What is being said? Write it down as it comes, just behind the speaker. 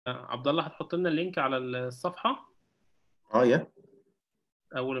عبد الله هتحط لنا اللينك على الصفحة يا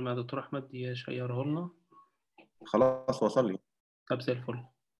أول ما دكتور أحمد يشيره لنا. خلاص وصل لي. طب زي الفل.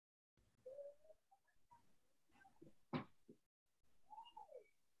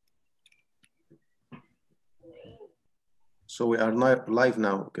 So we are live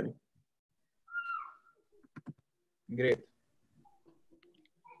now, okay. Great.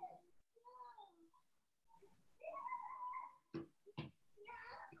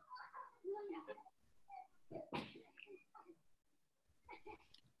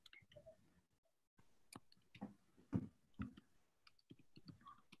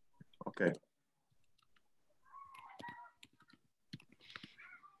 Okay.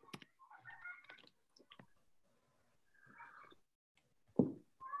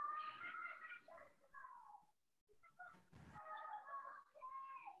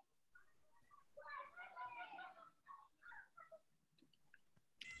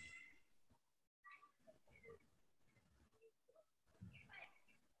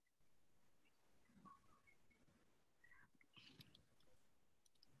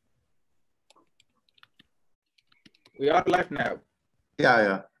 We are live now.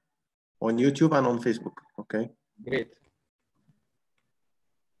 Yeah. On YouTube and on Facebook, okay. Great.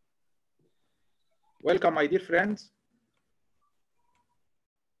 Welcome, my dear friends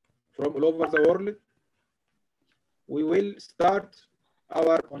from all over the world. We will start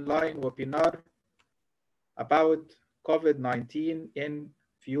our online webinar about COVID-19 in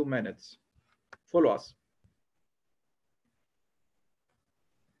few minutes. Follow us.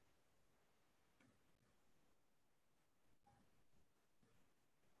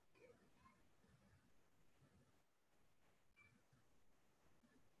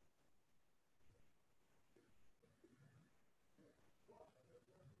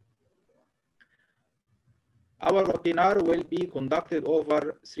 Our webinar will be conducted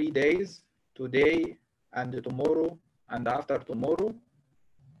over 3 days, today and tomorrow and after tomorrow.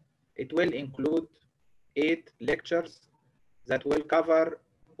 It will include 8 lectures that will cover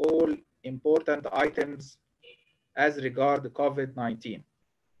all important items as regard COVID-19.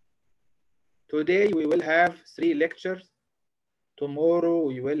 Today we will have 3 lectures, tomorrow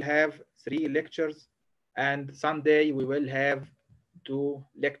we will have 3 lectures, and Sunday we will have 2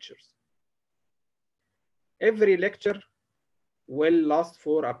 lectures. Every lecture will last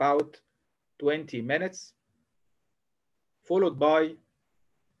for about 20 minutes, followed by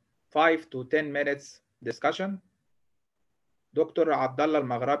 5 to 10 minutes discussion. Dr. Abdullah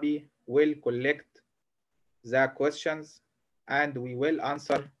Al-Maghrabi will collect the questions and we will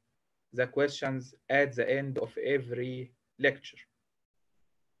answer the questions at the end of every lecture.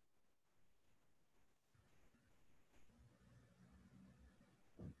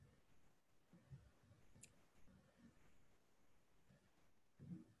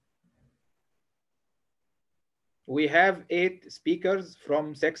 We have 8 speakers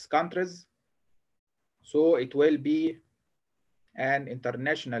from 6 countries, so it will be an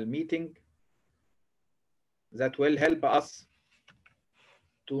international meeting that will help us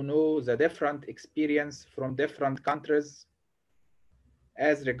to know the different experience from different countries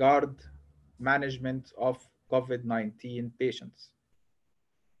as regard management of COVID-19 patients.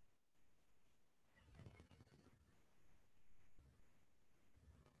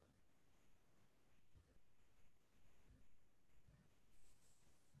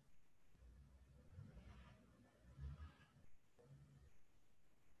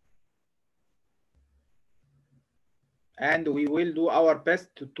 And we will do our best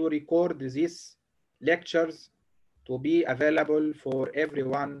to record these lectures to be available for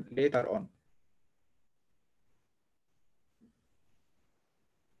everyone later on.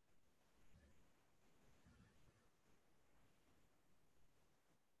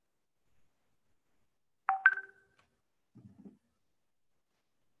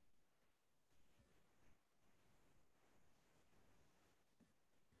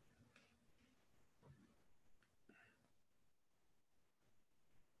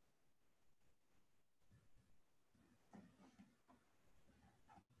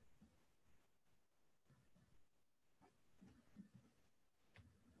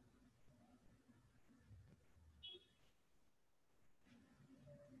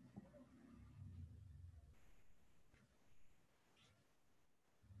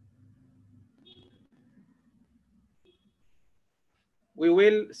 We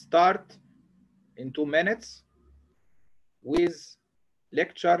will start in 2 minutes with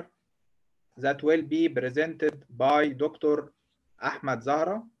lecture that will be presented by Dr. Ahmed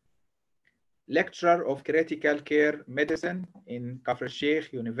Zahra, lecturer of critical care medicine in Kafr El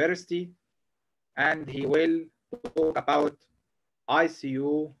Sheikh University, and he will talk about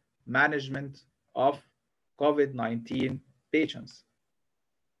ICU management of COVID-19 patients.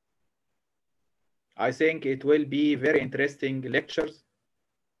 I think it will be very interesting lectures,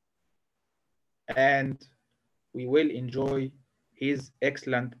 and we will enjoy his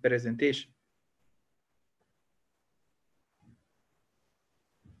excellent presentation.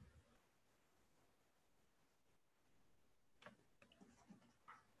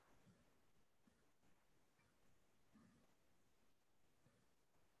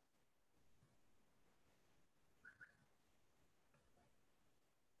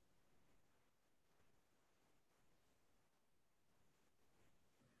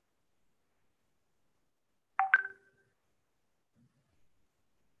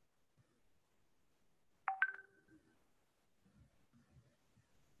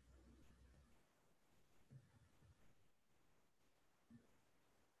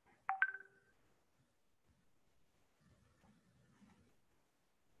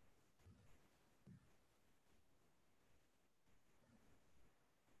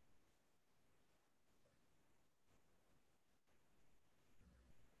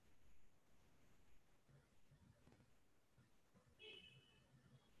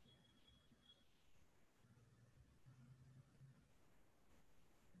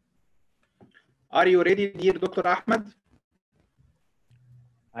 Are you ready, dear Dr. Ahmed?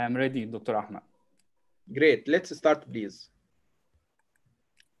 I am ready, Dr. Ahmed. Great. Let's start, please.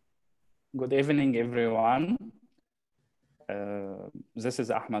 Good evening, everyone. This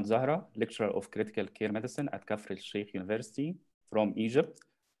is Ahmed Zahra, lecturer of critical care medicine at Kafr El Sheikh University from Egypt.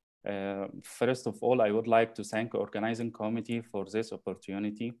 First of all, I would like to thank the organizing committee for this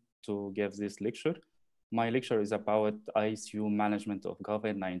opportunity to give this lecture. My lecture is about ICU management of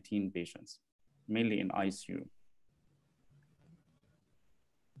COVID-19 patients, mainly in ICU.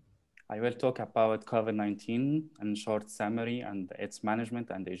 I will talk about COVID-19 in short summary and its management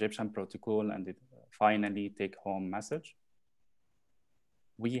and the Egyptian protocol, and finally take home message.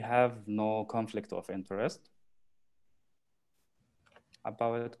 We have no conflict of interest.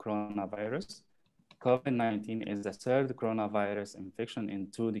 About coronavirus, COVID-19 is the third coronavirus infection in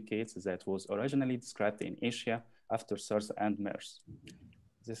 2 decades that was originally described in Asia after SARS and MERS.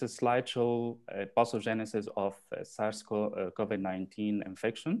 This slide shows pathogenesis of SARS-CoV-19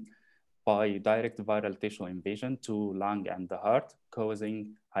 infection by direct viral tissue invasion to lung and the heart,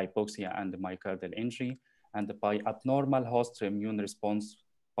 causing hypoxia and myocardial injury, and by abnormal host immune response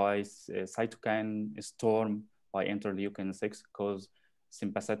by cytokine storm by interleukin-6 cause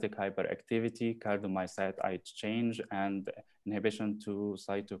sympathetic hyperactivity, cardiomyocyte exchange, and inhibition to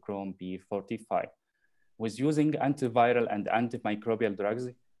cytochrome P45. With using antiviral and antimicrobial drugs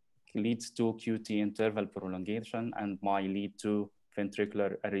leads to QT interval prolongation and might lead to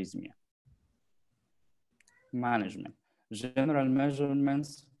ventricular arrhythmia. Management. General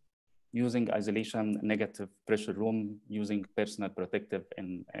measurements using isolation, negative pressure room, using personal protective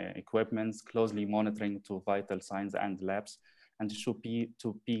equipments, closely monitoring to vital signs and labs, and should be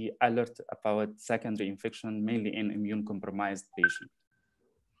to be alert about secondary infection, mainly in immune-compromised patients.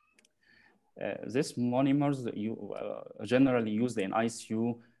 These monomers generally used in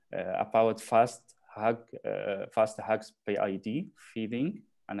ICU about fast hugs PID, feeding,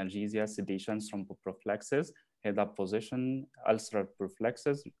 analgesia, sedation, thromboprophylaxis, head-up position, ulcer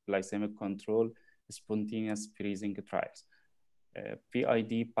prophylaxis, glycemic control, spontaneous breathing trials.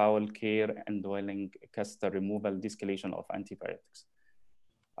 PID, bowel care, indwelling catheter removal, de-escalation of antibiotics.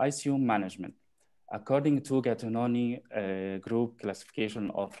 ICU management. According to Gattinoni group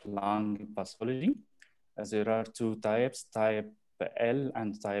classification of lung pathology, there are 2 types, type L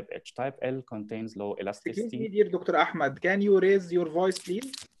and type H. Type L contains low elasticity. Excuse me, dear Dr. Ahmed, can you raise your voice,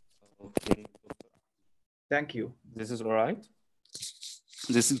 please? Okay. Thank you. This is all right?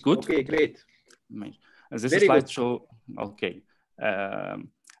 This is good? Okay, great. This Very slide good. show, okay.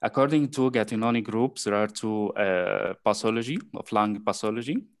 According to Gattinoni groups, there are 2 pathology of lung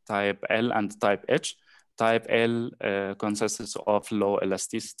pathology, type L and type H. Type L consists of low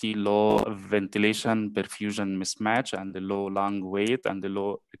elasticity, low ventilation perfusion mismatch, and the low lung weight and the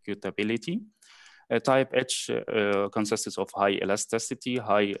low recruitability. Type H consists of high elasticity,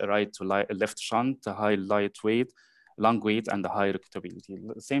 high right to left shunt, high light weight, lung weight, and high recruitability.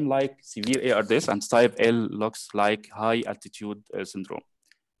 Same like severe ARDS, and type L looks like high altitude syndrome.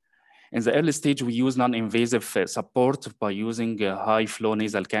 In the early stage, we use non-invasive support by using high flow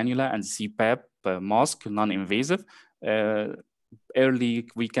nasal cannula and CPAP mask, non-invasive. Early,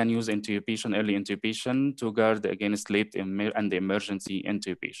 we can use intubation, early intubation to guard against late and emergency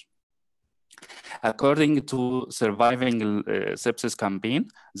intubation. According to Surviving Sepsis Campaign,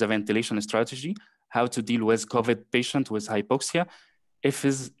 the ventilation strategy, how to deal with COVID patient with hypoxia. If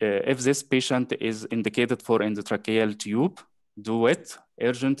this patient is indicated for endotracheal tube, do it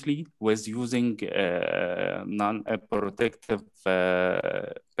urgently with using non-protective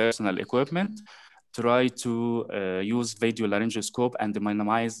personal equipment. Try to use video laryngoscope and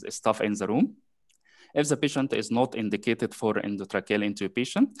minimize stuff in the room. If the patient is not indicated for endotracheal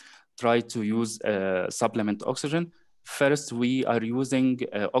intubation, try to use supplement oxygen. First, we are using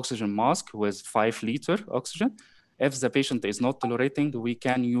oxygen mask with 5 liter oxygen. If the patient is not tolerating, we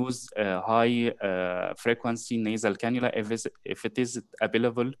can use high frequency nasal cannula if it is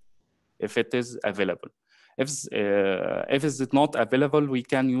available. If it is not available, we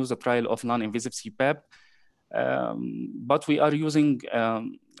can use a trial of non-invasive CPAP. But we are using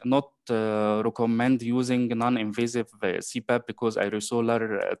not recommend using non-invasive CPAP because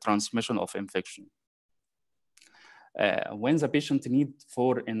aerosolar transmission of infection. When the patient needs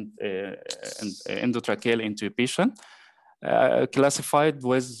for endotracheal intubation, classified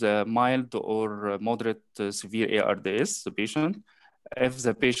with mild or moderate severe ARDS, the patient. If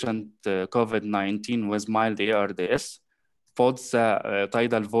the patient COVID-19 with mild ARDS, put the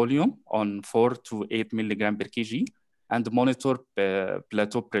tidal volume on 4 to 8 milligram per kg and monitor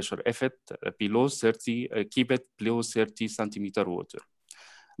plateau pressure. If it below 30, keep it below 30 centimeter water.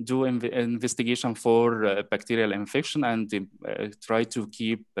 Do investigation for bacterial infection and try to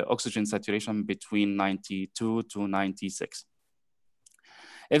keep oxygen saturation between 92 to 96.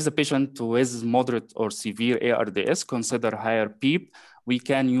 If the patient with moderate or severe ARDS consider higher PEEP, we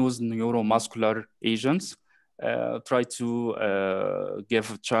can use neuromuscular agents. Try to give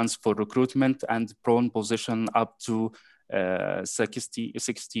a chance for recruitment and prone position up to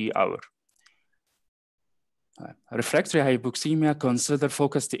 60 hours. Refractory hypoxemia, consider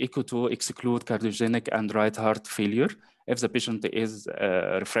focused echo to exclude cardiogenic and right heart failure. If the patient is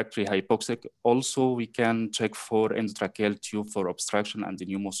refractory hypoxic, also we can check for endotracheal tube for obstruction and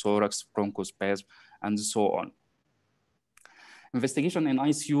pneumothorax, bronchospasm, and so on. Investigation in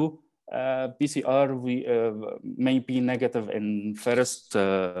ICU, PCR may be negative in first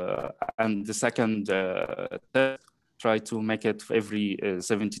and the second test. Try to make it every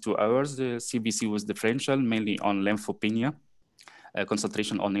 72 hours. The CBC was differential, mainly on lymphopenia,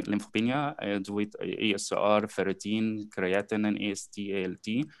 concentration on lymphopenia, do it ESR, ferritin, creatinine, AST, ALT.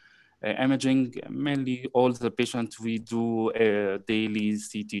 Imaging, mainly all the patients, we do daily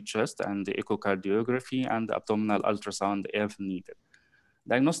CT chest and echocardiography and abdominal ultrasound if needed.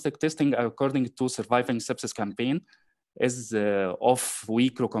 Diagnostic testing, according to Surviving Sepsis Campaign, is of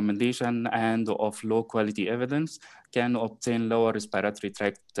weak recommendation and of low quality evidence, can obtain lower respiratory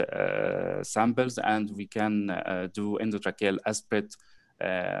tract samples, and we can do endotracheal aspirate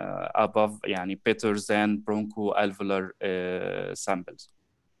above, better than bronchoalveolar samples.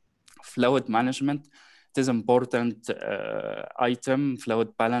 Fluid management, it is important item,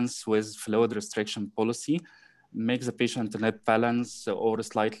 fluid balance with fluid restriction policy. Make the patient net balance or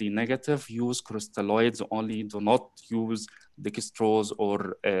slightly negative. Use crystalloids only. Do not use dextrose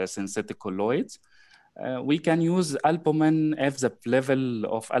or synthetic colloids. We can use albumin if the level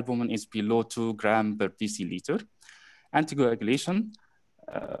of albumin is below 2 grams per deciliter. Anticoagulation.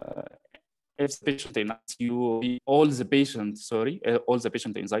 If the patient in ICU, all the patient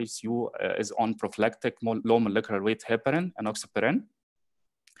in the ICU is on prophylactic low molecular weight heparin, enoxaparin.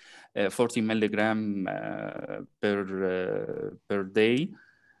 40 milligram per day.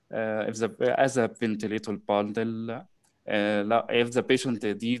 As a ventilator bundle, if the patient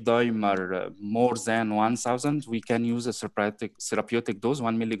D-dimer more than 1,000, we can use a therapeutic dose,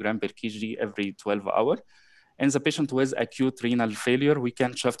 1 milligram per kg every 12 hours. In the patient with acute renal failure, we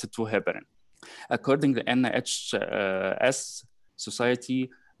can shift to heparin. According to NHS Society,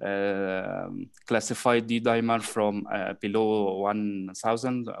 classified D-dimer from below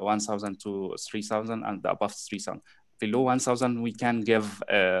 1,000 to 3,000 and above 3,000. Below 1,000, we can give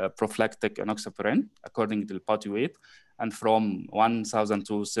prophylactic enoxaparin according to the body weight. And from 1,000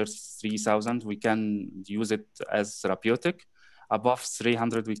 to 3,000, we can use it as therapeutic. Above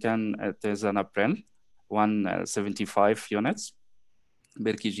 300, we can tazanaprin, 175 units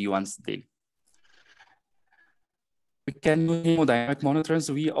per kg once daily. We can use hemodynamic monitors.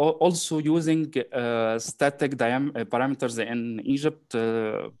 We are also using static parameters in Egypt,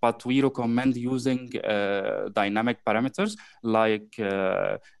 but we recommend using dynamic parameters like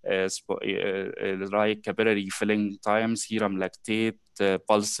capillary filling time, serum lactate,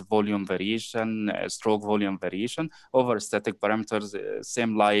 pulse volume variation, stroke volume variation over static parameters,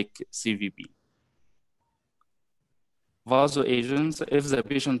 same like CVP. Vaso agents, if the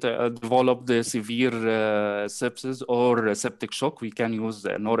patient developed severe sepsis or septic shock, we can use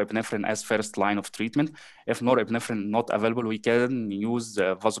norepinephrine as first line of treatment. If norepinephrine not available, we can use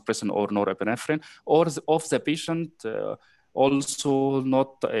vasopressin or norepinephrine. Or if the patient also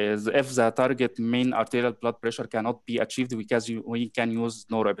not, if the target main arterial blood pressure cannot be achieved, we can use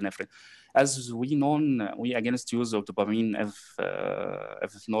norepinephrine. As we know, we against use of dopamine if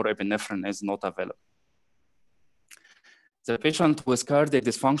norepinephrine is not available. The patient with cardiac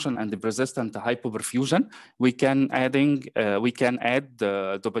dysfunction and persistent hypoperfusion, we can add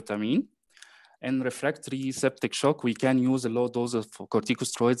dopamine. In refractory septic shock, we can use a low dose of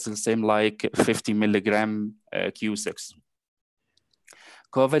corticosteroids, the same like 50 milligram Q6.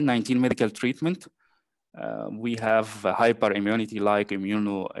 COVID-19 medical treatment, we have hyperimmunity like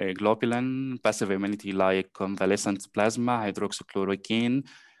immunoglobulin, passive immunity like convalescent plasma, hydroxychloroquine,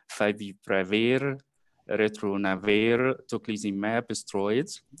 favipiravir, ritonavir, tocilizumab,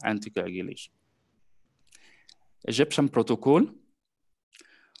 steroids, anticoagulation. Egyptian protocol,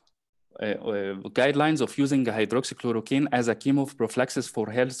 guidelines of using hydroxychloroquine as a chemoprophylaxis for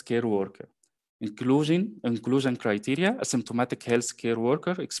healthcare worker. Inclusion criteria, asymptomatic healthcare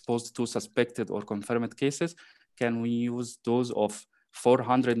worker exposed to suspected or confirmed cases, can we use dose of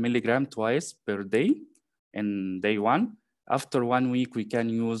 400 milligram twice per day in day 1. After 1 week, we can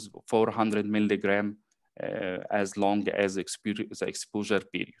use 400 milligram as long as the exposure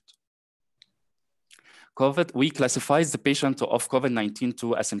period. We classify the patient of COVID-19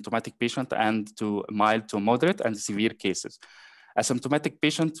 to asymptomatic patient and to mild to moderate and severe cases. Asymptomatic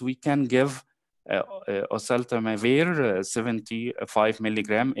patient, we can give oseltamivir 75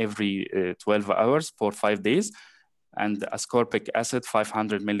 milligram every 12 hours for 5 days, and ascorbic acid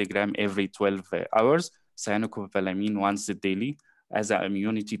 500 milligram every 12 hours, cyanocobalamin once daily as an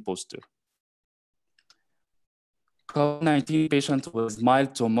immunity booster. COVID-19 patient with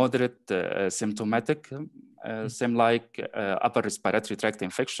mild to moderate symptomatic, same like upper respiratory tract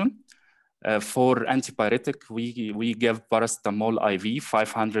infection. For antipyretic, we give paracetamol IV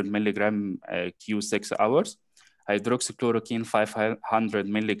 500 milligram Q6 hours, hydroxychloroquine 500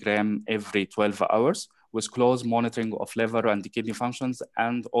 milligram every 12 hours with close monitoring of liver and kidney functions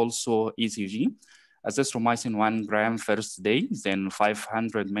and also ECG. Azithromycin 1 gram first day, then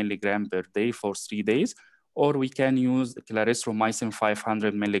 500 milligram per day for 3 days. Or we can use clarithromycin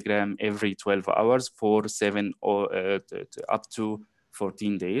 500 milligram every 12 hours for 7 or up to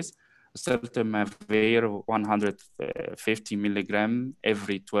 14 days. Oseltamivir 150 milligram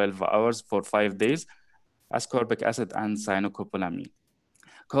every 12 hours for 5 days. Ascorbic acid and cyanocobalamin.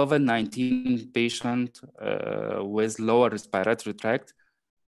 COVID-19 patient with lower respiratory tract,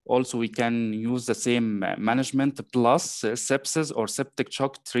 also we can use the same management plus sepsis or septic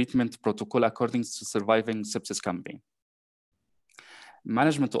shock treatment protocol according to surviving sepsis campaign.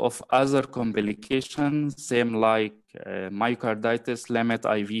 Management of other complications, same like myocarditis, limit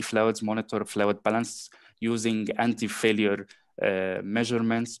IV fluids, monitor fluid balance using anti-failure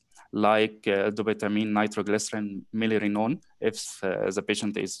measurements like dobutamine, nitroglycerin, milrinone. If the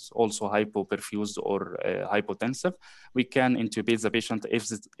patient is also hypoperfused or hypotensive, we can intubate the patient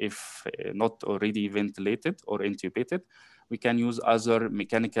if not already ventilated or intubated. We can use other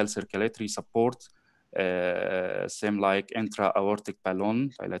mechanical circulatory support, same like intra-aortic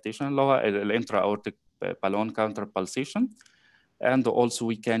balloon dilatation, lower intra-aortic balloon counterpulsation. And also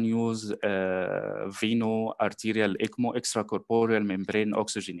we can use veno-arterial ECMO, extracorporeal membrane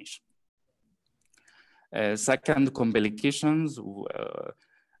oxygenation. Second complications,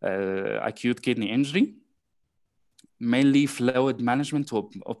 acute kidney injury. Mainly fluid management to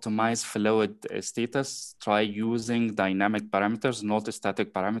optimize fluid status. Try using dynamic parameters, not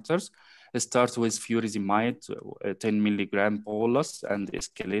static parameters. Start with furosemide, 10 milligram bolus, and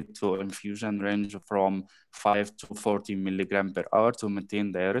escalate to infusion range from 5 to 40 milligram per hour to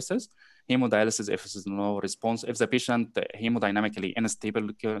maintain diuresis. Hemodialysis if there is no response. If the patient hemodynamically unstable,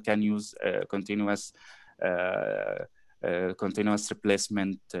 can use continuous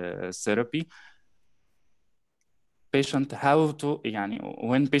replacement therapy. Patient,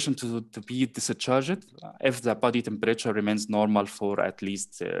 when patient to be discharged, if the body temperature remains normal for at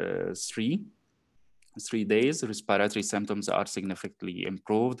least 3 days, respiratory symptoms are significantly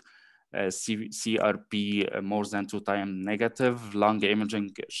improved, CRP more than 2 times negative, lung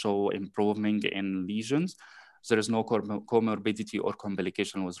imaging show improvement in lesions. There is no comorbidity or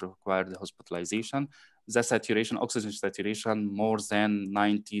complication with required hospitalization. The saturation, oxygen saturation, more than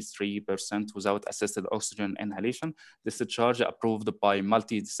 93% without assisted oxygen inhalation. Discharge approved by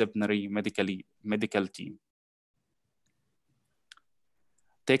multidisciplinary medical team.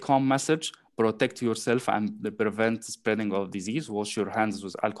 Take-home message, protect yourself and prevent spreading of disease. Wash your hands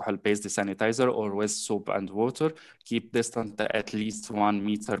with alcohol-based sanitizer or with soap and water. Keep distant at least 1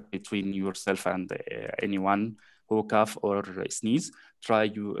 meter between yourself and anyone who cough or sneeze. Try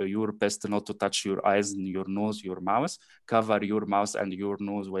your best not to touch your eyes, your nose, your mouth. Cover your mouth and your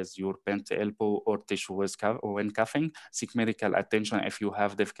nose with your bent elbow or tissue when coughing. Seek medical attention if you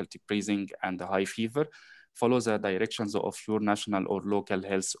have difficulty breathing and high fever. Follow the directions of your national or local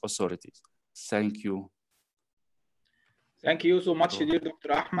health authorities. Thank you. Thank you so much, dear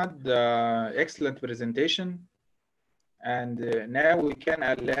Dr. Ahmed. Excellent presentation. And now we can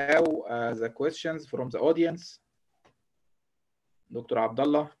allow the questions from the audience. Dr.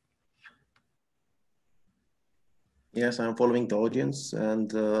 Abdullah. Yes, I'm following the audience, and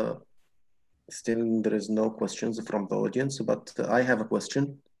still there is no questions from the audience, but I have a question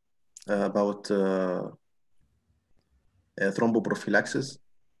about thromboprophylaxis.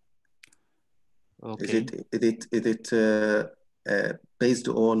 Okay. Is it based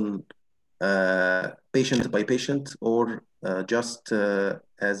on patient by patient, or just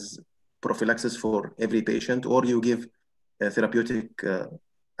as prophylaxis for every patient, or you give therapeutic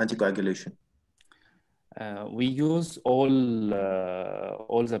anticoagulation? We use all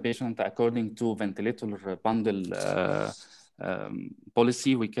the patients according to ventilator bundle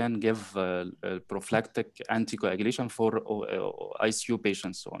policy. We can give prophylactic anticoagulation for ICU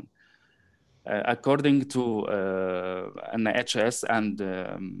patients on. According to NHS and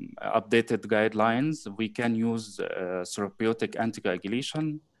updated guidelines, we can use therapeutic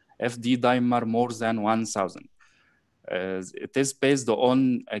anticoagulation if D dimer more than 1,000. It is based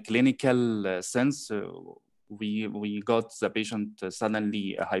on a clinical sense. We got the patient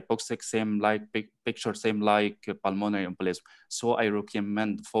suddenly hypoxic, same like picture, same like pulmonary embolism. So I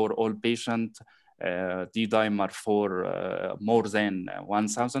recommend for all patients D dimer for more than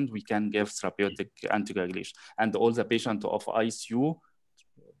 1,000, we can give therapeutic anticoagulation. And all the patients of ICU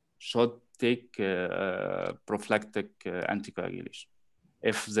should take prophylactic anticoagulation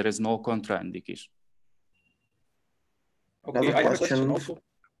if there is no contraindication. Okay, I have a question also.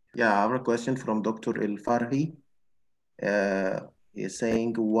 Yeah, I have a question from Dr. El Farhi. He's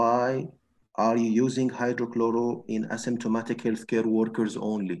saying, why are you using hydrochloro in asymptomatic healthcare workers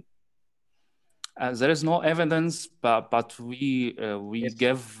only? There is no evidence, but we yes.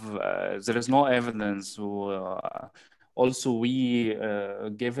 Give. There is no evidence. Also, we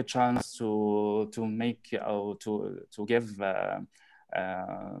give a chance to make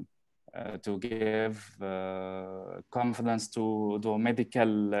to give confidence to the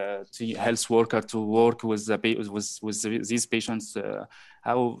medical health worker to work with these patients.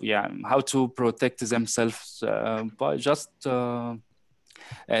 How to protect themselves by just.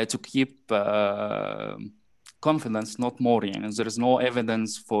 To keep confidence, not more. There is no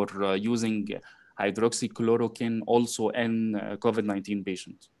evidence for using hydroxychloroquine also in COVID-19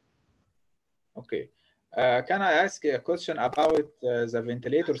 patients. Okay. Can I ask a question about the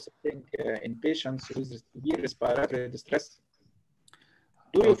ventilator setting in patients with severe respiratory distress?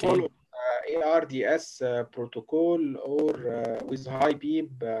 Do you follow ARDS protocol or with high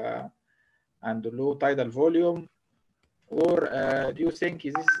PEEP and low tidal volume? Or do you think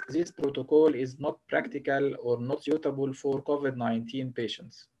this protocol is not practical or not suitable for COVID-19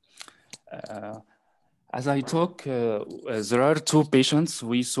 patients? As I talk, there are 2 patients.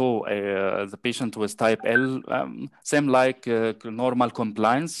 We saw the patient with type L, same like normal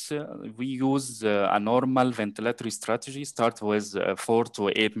compliance. We use a normal ventilatory strategy, start with 4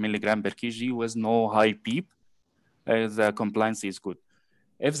 to 8 milligram per kg with no high PEEP. The compliance is good.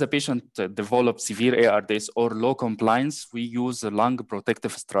 If the patient develops severe ARDS or low compliance, we use a lung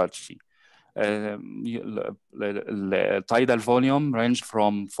protective strategy. Tidal volume range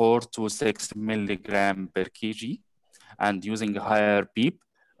from 4 to 6 milligram per kg, and using higher PEEP,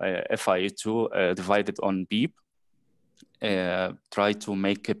 FiO2 divided on PEEP. Try to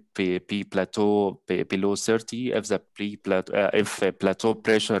make a P plateau below 30. If the plateau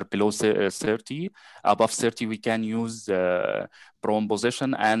pressure below 30, above 30, we can use prone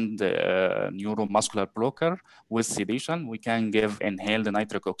position and neuromuscular blocker with sedation. We can give inhaled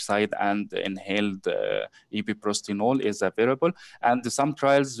nitric oxide and inhaled ibuprostenol is available. And some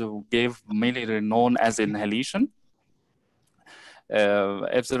trials gave milrinone as inhalation.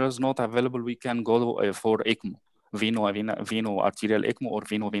 If there is not available, we can go for ECMO. Veno arterial ECMO or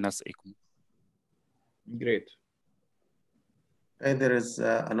veno-venous ECMO. Great. And there is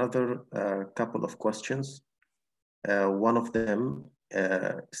another couple of questions. One of them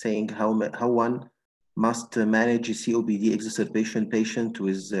saying how one must manage COPD exacerbation patient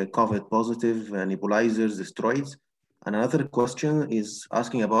with COVID positive nebulizers, steroids, Another question is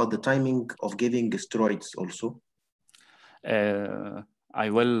asking about the timing of giving steroids also. I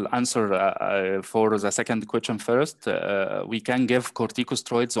will answer for the second question first. We can give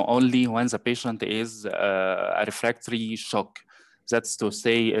corticosteroids only when the patient is a refractory shock. That's to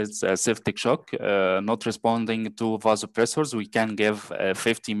say it's a septic shock, not responding to vasopressors. We can give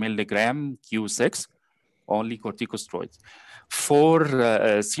 50 milligram Q6, only corticosteroids. For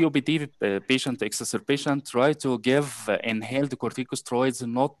COPD patient exacerbation, try to give inhaled corticosteroids,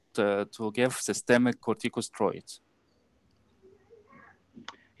 not to give systemic corticosteroids.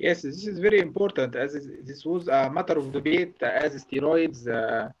 Yes, this is very important, as this was a matter of debate, as steroids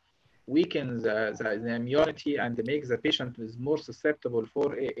weaken the immunity and make the patient is more susceptible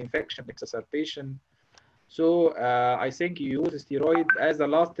for infection exacerbation. So I think you use steroid as a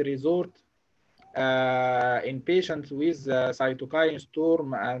last resort in patients with cytokine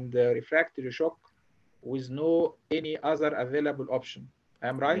storm and refractory shock with no any other available option.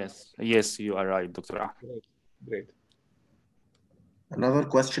 Am I right? Yes, yes, you are right, Dr. Ahmed. Great, great. Another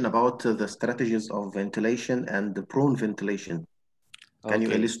question about the strategies of ventilation and the prone ventilation. Can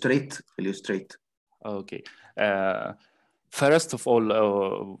you illustrate? Okay. First of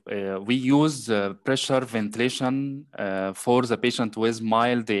all, we use pressure ventilation for the patient with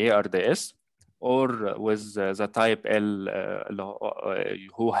mild ARDS or with the type L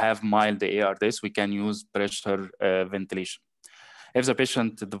who have mild ARDS. We can use pressure ventilation. If the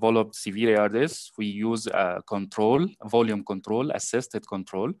patient developed severe ARDS, we use volume control, assisted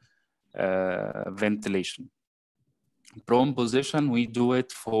control, ventilation. Prone position, we do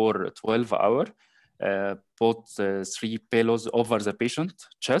it for 12 hours. Put 3 pillows over the patient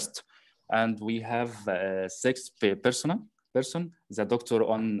chest, and we have 6 person, the doctor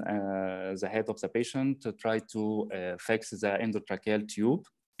on the head of the patient to try to fix the endotracheal tube.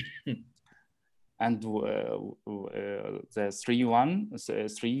 And the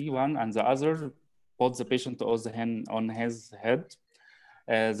 3-1 and the other put the patient on his head.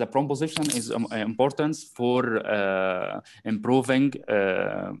 The prone position is important for improving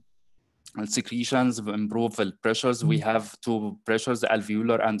secretions, improve pressures. We have 2 pressures, the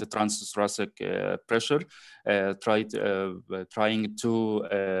alveolar and the transthoracic pressure. Trying to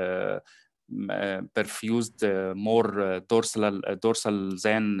perfuse more dorsal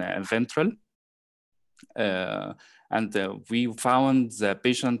than ventral. And we found the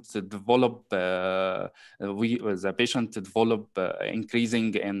patient develop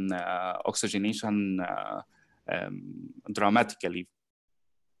increasing in oxygenation dramatically.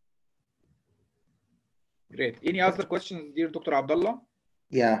 Great. Any other questions, dear Dr. Abdullah?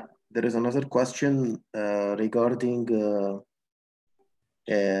 Yeah, there is another question regarding.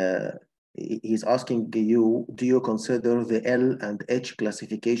 He's asking you, do you consider the L and H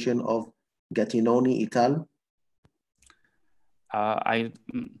classification of Gattinoni et al.?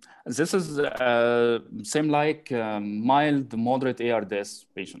 This is same like mild, moderate ARDS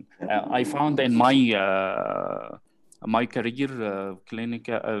patient. I found in my career clinic,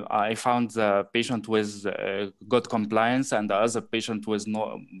 I found the patient with good compliance and the other patient was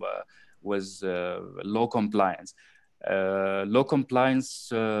low compliance. Low compliance,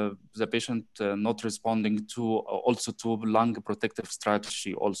 the patient not responding to lung protective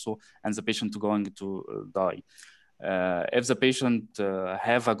strategy also, and the patient going to die. If the patient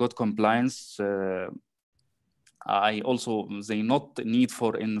have a good compliance, they not need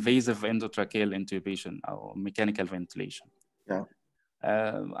for invasive endotracheal intubation or mechanical ventilation. Yeah.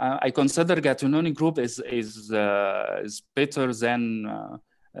 I consider Gattinoni group is better than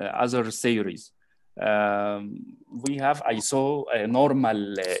other series. I saw a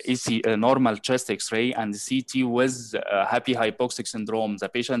normal normal chest X-ray and CT with happy hypoxic syndrome. The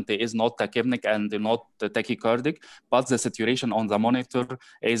patient is not tachypneic and not tachycardic, but the saturation on the monitor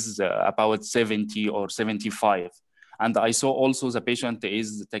is about 70 or 75. And I saw also the patient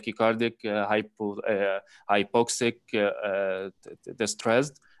is tachycardic, hypoxic,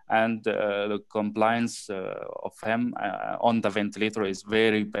 distressed, and the compliance of him on the ventilator is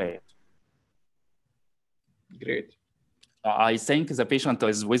very bad. Great. I think the patient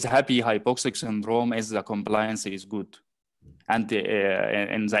is with happy hypoxic syndrome is the compliance is good. And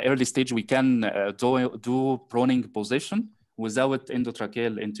in the early stage, we can do proning position without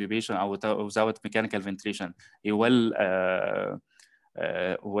endotracheal intubation or without mechanical ventilation. It will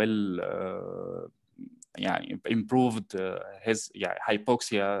improved his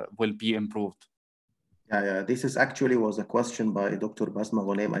hypoxia will be improved. Yeah, this is actually was a question by Dr. Basma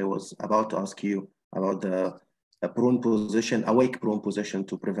Ghunaim. I was about to ask you about the prone position, awake prone position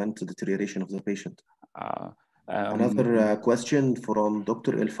to prevent the deterioration of the patient. Another question from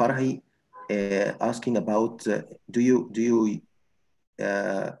Dr. El Farhi. asking about do you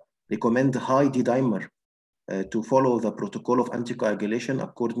recommend high D-dimer to follow the protocol of anticoagulation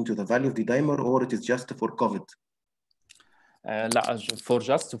according to the value of D-dimer, or it is just for COVID? لا, for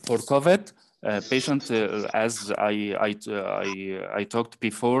COVID, patient, as I talked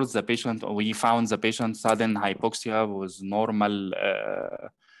before, the patient, we found the patient sudden hypoxia was normal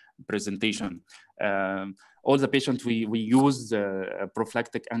presentation. All the patients we use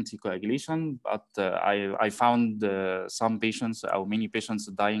prophylactic anticoagulation, but I found some patients or many patients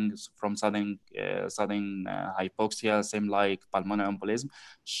dying from sudden hypoxia, same like pulmonary embolism.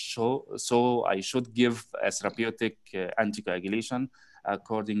 So I should give a therapeutic anticoagulation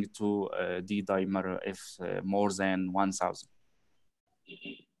according to D-dimer if more than 1,000.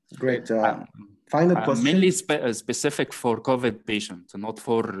 Great. Final question. Mainly specific for COVID patient, not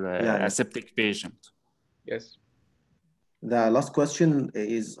for aseptic patient. Yes. The last question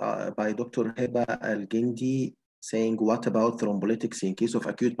is by Dr. Heba Al-Gindi, saying, what about thrombolytics in case of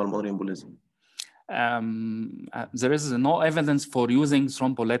acute pulmonary embolism? There is no evidence for using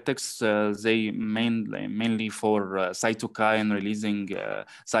thrombolytics. They mainly for cytokine releasing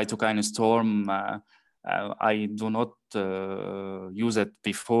cytokine storm. I do not use it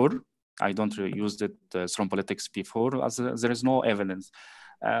before. I don't use it thrombolytics before, as there is no evidence.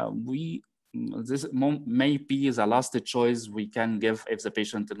 This may be the last choice we can give if the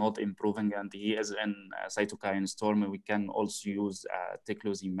patient is not improving and he is in cytokine storm. We can also use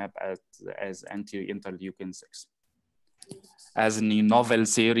teclistamab as anti-interleukin 6. As in the novel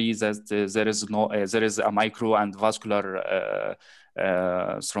series, that there is a micro and vascular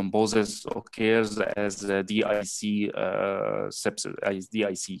thrombosis occurs as DIC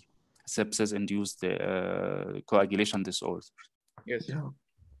sepsis, sepsis-induced coagulation disorder. Yes. Yeah.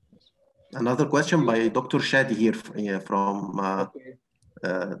 Another question by Dr. Shadi here from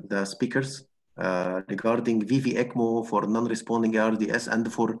the speakers regarding VV ECMO for non-responding ARDS and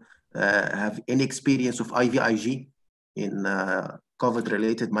for have any experience of IVIG in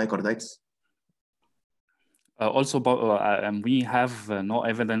COVID-related myocarditis. Also, we have no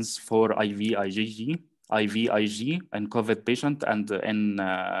evidence for IVIG in COVID patient, and in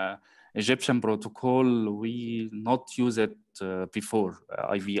Egyptian protocol, we not use it before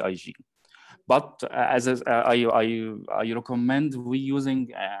IVIG. But as I recommend we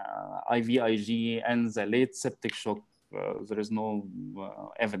using IVIG and the late septic shock. There is no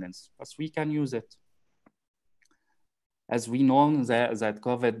evidence, but we can use it. As we know that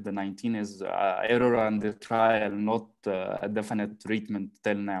COVID-19 is error and the trial, not a definite treatment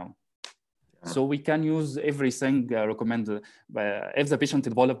till now. So we can use everything recommended. If the patient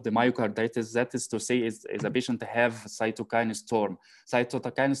developed the myocarditis, that is to say, is the patient have cytokine storm.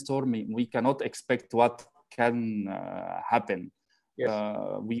 Cytokine storm, we cannot expect what can happen. Yes.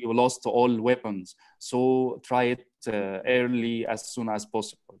 We lost all weapons. So try it early as soon as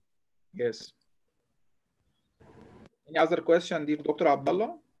possible. Yes. Any other question, dear Dr.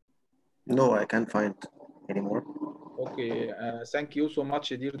 Abdullah? No, I can't find anymore. Okay, thank you so much,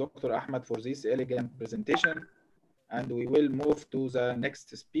 dear Dr. Ahmed, for this elegant presentation. And we will move to the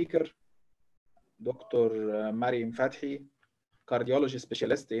next speaker, Dr. Mariam Fathy, cardiology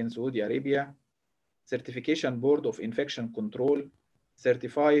specialist in Saudi Arabia, Certification Board of Infection Control,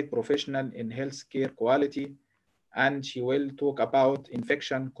 certified professional in healthcare quality, and she will talk about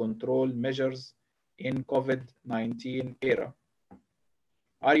infection control measures in COVID-19 era.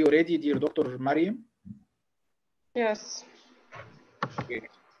 Are you ready, dear Dr. Mariam? Yes. Okay.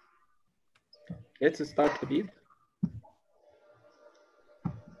 Let's start the bid.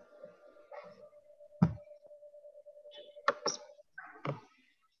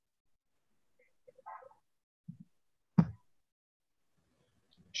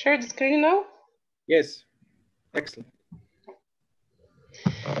 Share the screen now? Yes. Excellent.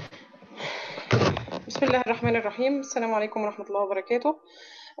 بسم الله الرحمن الرحيم. السلام عليكم ورحمة الله وبركاته.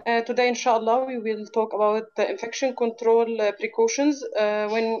 Today, inshallah, we will talk about the infection control precautions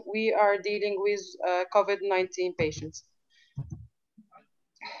when we are dealing with COVID-19 patients.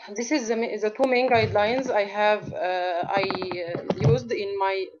 This is the two main guidelines I used in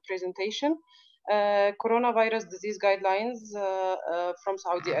my presentation. Coronavirus disease guidelines from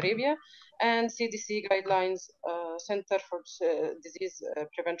Saudi Arabia and CDC guidelines, Center for Disease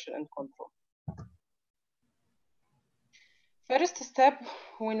Prevention and Control. First step,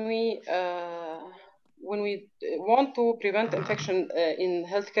 when we want to prevent infection in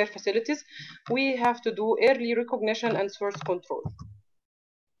healthcare facilities, we have to do early recognition and source control.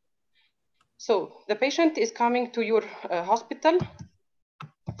 So the patient is coming to your hospital.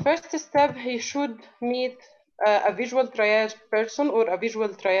 First step, he should meet a visual triage person or a visual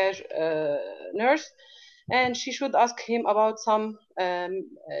triage nurse, and she should ask him about some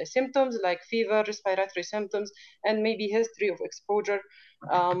symptoms like fever, respiratory symptoms, and maybe history of exposure,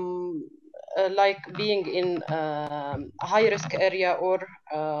 like being in a high-risk area or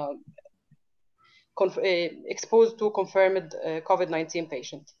exposed to confirmed COVID-19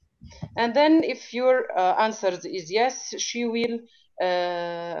 patient. And then if your answer is yes, she will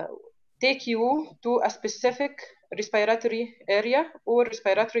take you to a specific respiratory area or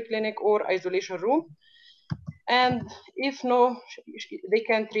respiratory clinic or isolation room. And if no, they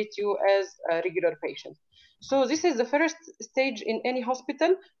can treat you as a regular patient. So this is the first stage in any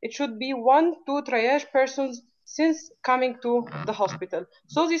hospital. It should be 1 to 2 triage persons since coming to the hospital.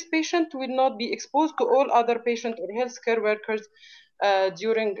 So this patient will not be exposed to all other patients or healthcare workers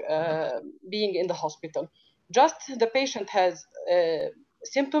during being in the hospital. Just the patient has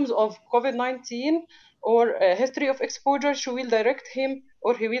symptoms of COVID-19 or a history of exposure, she will direct him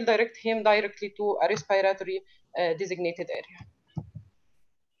or he will direct him directly to a respiratory designated area.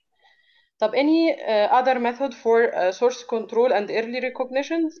 Any other method for source control and early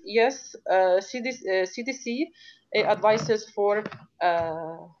recognition? Yes, CDC advises for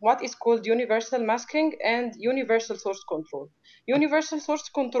what is called universal masking and universal source control. Universal source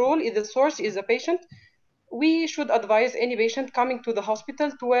control is the source is a patient. We should advise any patient coming to the hospital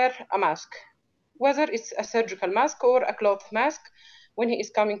to wear a mask, whether it's a surgical mask or a cloth mask when he is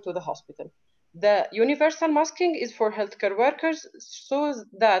coming to the hospital. The universal masking is for healthcare workers, so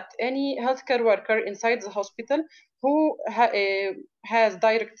that any healthcare worker inside the hospital who has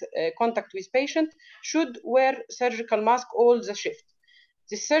direct contact with patient should wear surgical mask all the shift.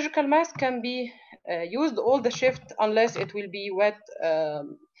 This surgical mask can be used all the shift unless it will be wet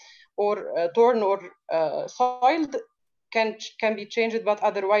or torn or soiled, can be changed, but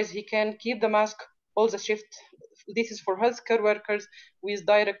otherwise he can keep the mask all the shift. This is for healthcare workers with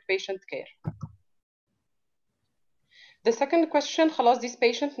direct patient care. The second question, خلاص this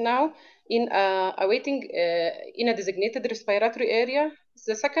patient now in awaiting in a designated respiratory area.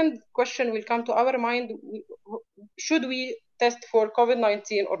 The second question will come to our mind, should we test for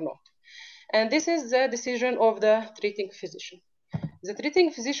COVID-19 or not? And this is the decision of the treating physician. The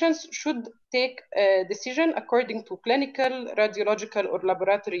treating physicians should take a decision according to clinical, radiological, or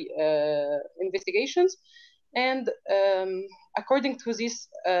laboratory investigations. And according to this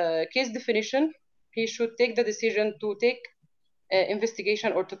case definition, he should take the decision to take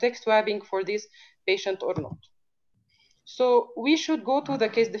investigation or to take swabbing for this patient or not. So we should go to the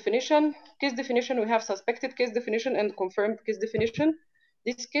case definition. Case definition, we have suspected case definition and confirmed case definition.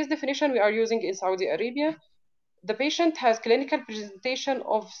 This case definition we are using in Saudi Arabia. The patient has clinical presentation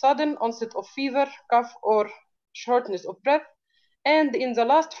of sudden onset of fever, cough, or shortness of breath. And in the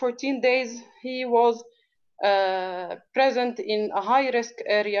last 14 days, he was present in a high-risk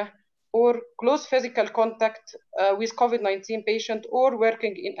area or close physical contact with COVID-19 patient or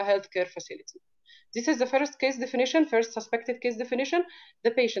working in a healthcare facility. This is the first case definition, first suspected case definition, the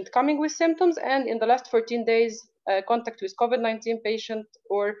patient coming with symptoms and in the last 14 days contact with COVID-19 patient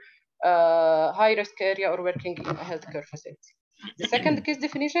or high-risk area or working in a healthcare facility. The second case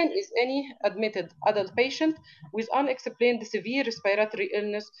definition is any admitted adult patient with unexplained severe respiratory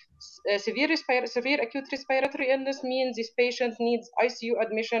illness. Severe acute respiratory illness means this patient needs ICU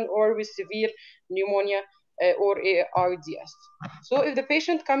admission or with severe pneumonia or ARDS. So if the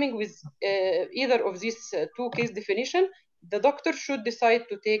patient coming with either of these two case definition, the doctor should decide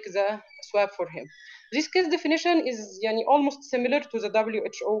to take the swab for him. This case definition is almost similar to the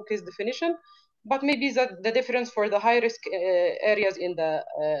WHO case definition, but maybe the difference for the high-risk areas in the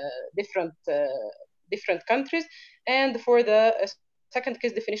different countries, and for the second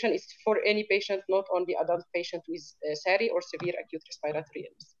case definition is for any patient, not only adult patient with SARI or severe acute respiratory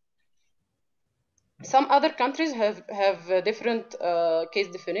illness. Some other countries have different case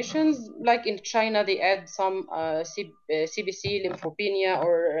definitions, like in China, they add some CBC, lymphopenia,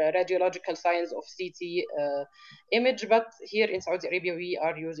 or radiological signs of CT image, but here in Saudi Arabia, we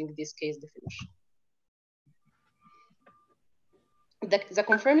are using this case definition. The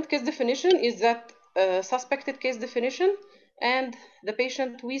confirmed case definition is that suspected case definition, and the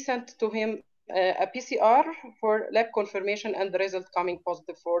patient, we sent to him a PCR for lab confirmation and the result coming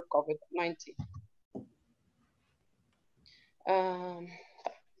positive for COVID-19.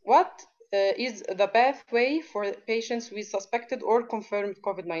 What is the pathway for patients with suspected or confirmed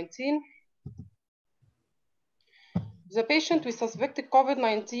COVID-19? The patient with suspected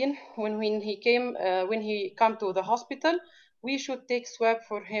COVID-19, when he come to the hospital, we should take swab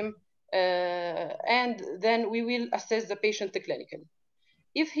for him, and then we will assess the patient clinically.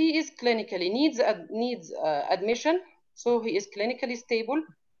 If he is clinically needs admission, so he is clinically stable,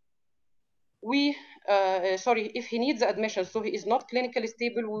 if he needs admission, so he is not clinically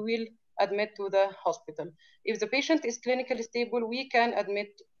stable, we will admit to the hospital. If the patient is clinically stable, we can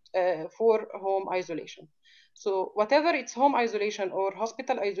admit for home isolation. So whatever it's home isolation or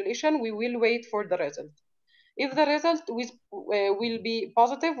hospital isolation, we will wait for the result. If the result will be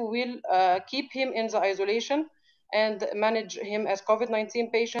positive, we will keep him in the isolation and manage him as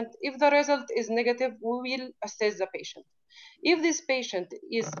COVID-19 patient. If the result is negative, we will assess the patient. If this patient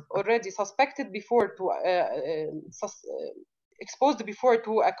is already suspected before to exposed before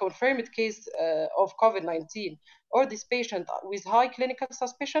to a confirmed case of COVID-19, or this patient with high clinical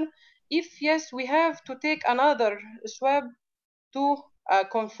suspicion, if yes, we have to take another swab to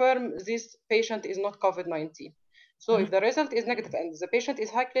confirm this patient is not COVID-19. So if the result is negative and the patient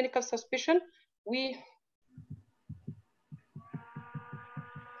is high clinical suspicion, we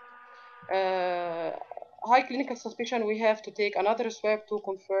high clinical suspicion, we have to take another swab to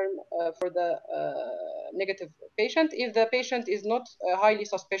confirm for the negative patient. If the patient is not highly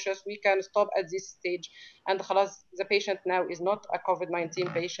suspicious, we can stop at this stage, and the patient now is not a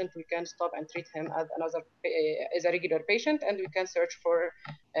COVID-19 patient. We can stop and treat him as as a regular patient, and we can search for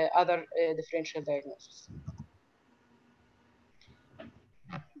other differential diagnosis.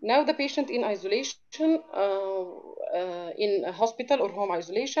 Now the patient in isolation, in a hospital or home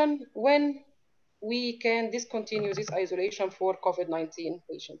isolation, when we can discontinue this isolation for COVID-19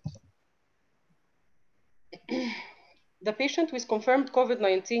 patients. The patient with confirmed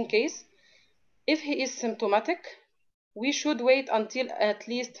COVID-19 case, if he is symptomatic, we should wait until at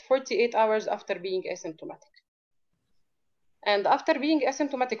least 48 hours after being asymptomatic. And after being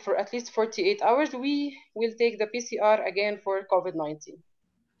asymptomatic for at least 48 hours, we will take the PCR again for COVID-19.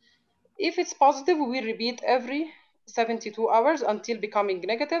 If it's positive, we will repeat every 72 hours until becoming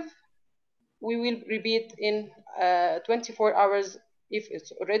negative. We will repeat in 24 hours. If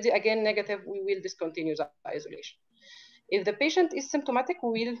it's already again negative, we will discontinue the isolation. If the patient is symptomatic,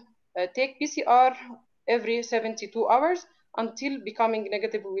 we will take PCR every 72 hours until becoming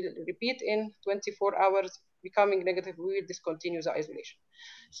negative. We will repeat in 24 hours. Becoming negative, we will discontinue the isolation.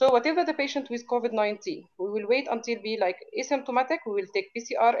 So whatever the patient with COVID-19, we will wait until be like asymptomatic. We will take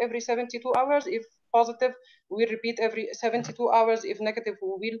PCR every 72 hours. If positive, we will repeat every 72 hours. If negative,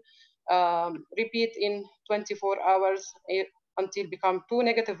 we will repeat in 24 hours until become two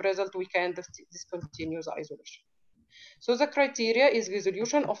negative result. We can discontinue the isolation. So the criteria is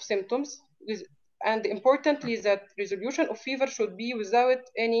resolution of symptoms, and importantly that resolution of fever should be without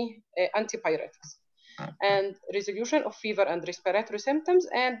any antipyretics, and resolution of fever and respiratory symptoms,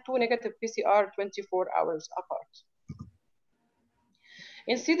 and two negative PCR 24 hours apart.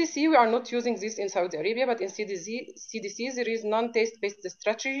 In CDC, we are not using this in Saudi Arabia, but in CDC there is non-test-based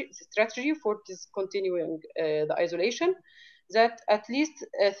strategy for discontinuing the isolation, that at least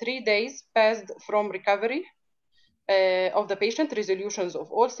 3 days passed from recovery of the patient, resolutions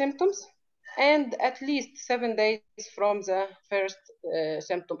of all symptoms, and at least 7 days from the first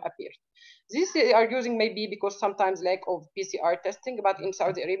symptom appeared. This they are using maybe because sometimes lack of PCR testing, but in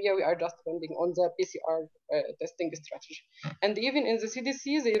Saudi Arabia, we are just depending on the PCR testing strategy. And even in the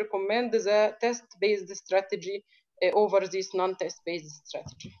CDC, they recommend the test-based strategy over this non-test-based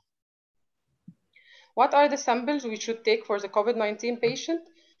strategy. What are the samples we should take for the COVID-19 patient?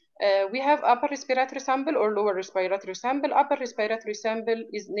 We have upper respiratory sample or lower respiratory sample. Upper respiratory sample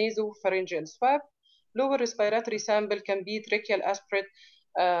is nasopharyngeal swab. Lower respiratory sample can be tracheal aspirate,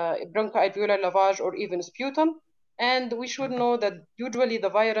 bronchoalveolar lavage, or even sputum. And we should know that usually the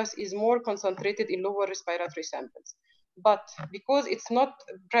virus is more concentrated in lower respiratory samples. But because it's not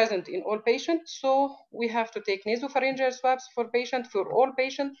present in all patients, so we have to take nasopharyngeal swabs for all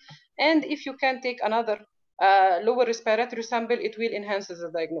patients. And if you can take another lower respiratory sample, it will enhance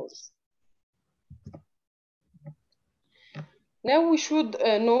the diagnosis. Now we should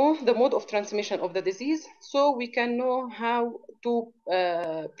know the mode of transmission of the disease, so we can know how to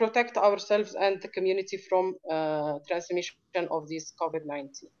protect ourselves and the community from transmission of this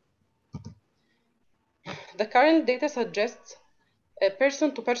COVID-19. The current data suggests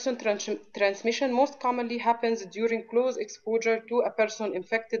person-to-person transmission most commonly happens during close exposure to a person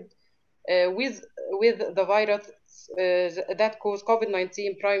infected with the virus that cause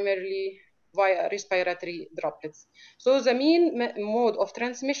COVID-19, primarily via respiratory droplets. So the main mode of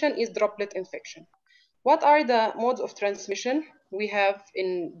transmission is droplet infection. What are the modes of transmission we have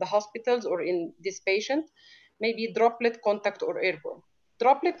in the hospitals or in this patient? Maybe droplet, contact, or airborne.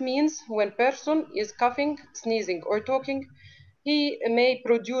 Droplet means when person is coughing, sneezing, or talking, he may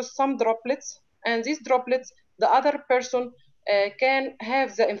produce some droplets, and these droplets, the other person can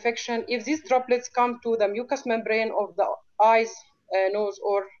have the infection if these droplets come to the mucous membrane of the eyes, nose,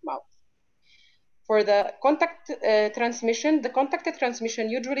 or mouth. For the contact transmission, the contacted transmission,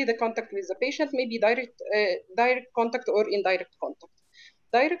 usually the contact with the patient may be direct contact or indirect contact.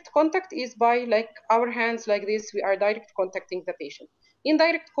 Direct contact is by like our hands like this, we are direct contacting the patient.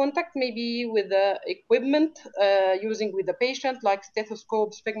 Indirect contact may be with the equipment using with the patient like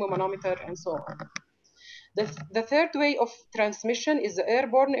stethoscope, sphygmomanometer, and so on. The third way of transmission is the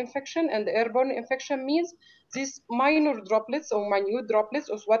airborne infection, and the airborne infection means these minor droplets or minute droplets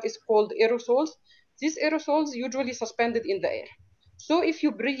of what is called aerosols. These aerosols usually suspended in the air. So if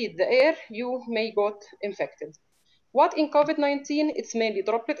you breathe the air, you may get infected. What in COVID-19? It's mainly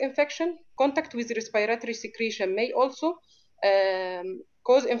droplet infection. Contact with respiratory secretion may also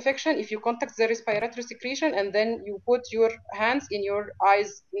cause infection if you contact the respiratory secretion and then you put your hands in your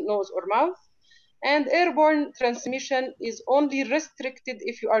eyes, nose, or mouth. And airborne transmission is only restricted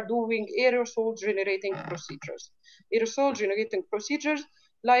if you are doing aerosol generating procedures. Aerosol generating procedures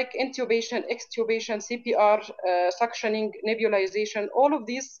like intubation, extubation, CPR, suctioning, nebulization, all of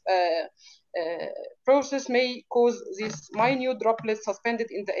these process may cause these minute droplets suspended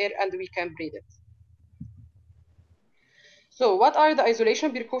in the air and we can breathe it. So what are the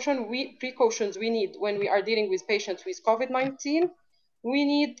isolation precautions we need when we are dealing with patients with COVID-19? We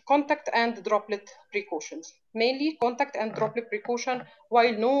need contact and droplet precautions, mainly contact and droplet precaution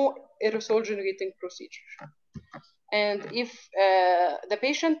while no aerosol generating procedure. And if the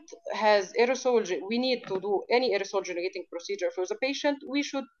patient has aerosol, we need to do any aerosol generating procedure for the patient, we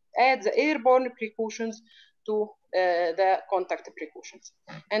should add the airborne precautions to the contact precautions.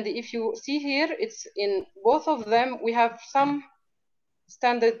 And if you see here, it's in both of them, we have some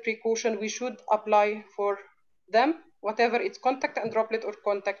standard precaution we should apply for them. Whatever it's contact and droplet or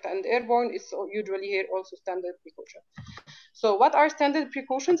contact and airborne, it's usually here also standard precaution. So what are standard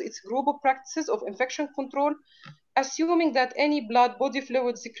precautions? It's group of practices of infection control, assuming that any blood, body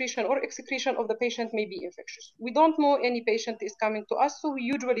fluid secretion or excretion of the patient may be infectious. We don't know any patient is coming to us, so we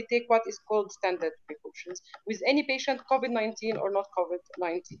usually take what is called standard precautions with any patient, COVID-19 or not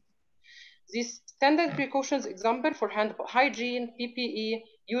COVID-19. These standard precautions example for hand hygiene, PPE,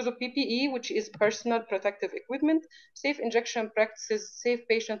 use of PPE, which is personal protective equipment, safe injection practices, safe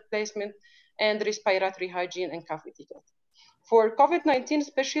patient placement, and respiratory hygiene and cough etiquette. For COVID-19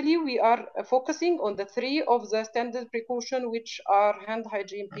 especially, we are focusing on the three of the standard precaution, which are hand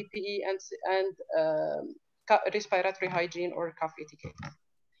hygiene, PPE, and respiratory hygiene or cough etiquette.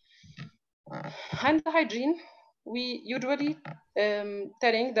 Hand hygiene, we usually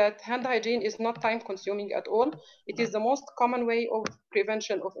telling that hand hygiene is not time consuming at all. It is the most common way of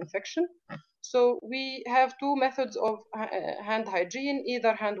prevention of infection. So we have two methods of hand hygiene,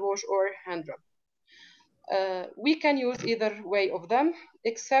 either hand wash or hand rub. We can use either way of them,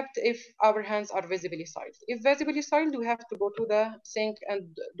 except if our hands are visibly soiled. If visibly soiled, we have to go to the sink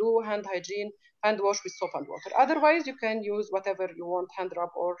and do hand hygiene, hand wash with soap and water. Otherwise, you can use whatever you want, hand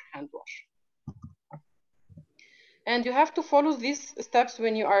rub or hand wash. And you have to follow these steps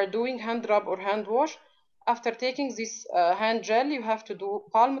when you are doing hand rub or hand wash. After taking this hand gel, you have to do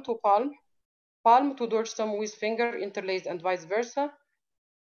palm to palm, palm to dorsum with finger interlaced and vice versa,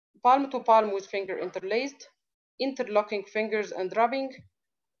 palm to palm with finger interlaced, interlocking fingers and rubbing,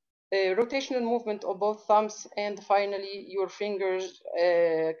 rotational movement of both thumbs, and finally your fingers,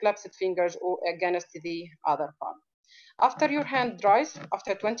 clasped fingers against the other palm. After your hand dries,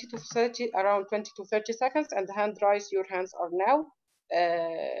 after around 20 to 30 seconds, and the hand dries, your hands are now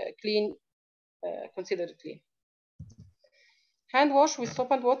clean, considered clean. Hand wash with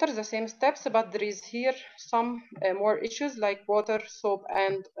soap and water, the same steps, but there is here some more issues like water, soap,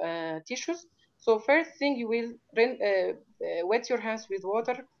 and tissues. So first thing, you will wet your hands with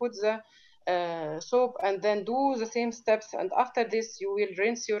water, put the soap, and then do the same steps. And after this, you will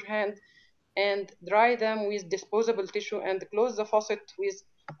rinse your hand and dry them with disposable tissue and close the faucet with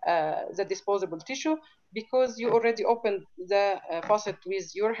the disposable tissue, because you already opened the faucet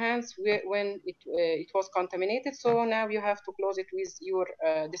with your hands when it was contaminated. So now you have to close it with your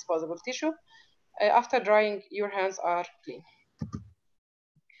disposable tissue. After drying, your hands are clean.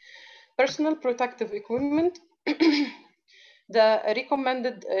 Personal protective equipment. The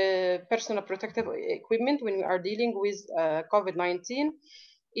recommended personal protective equipment when we are dealing with COVID-19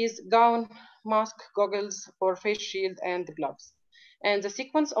 is gown, mask, goggles, or face shield, and gloves. And the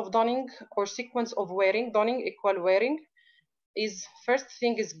sequence of donning or sequence of wearing, donning equal wearing, is first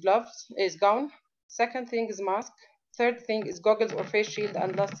thing is gloves, is gown, second thing is mask, third thing is goggles or face shield,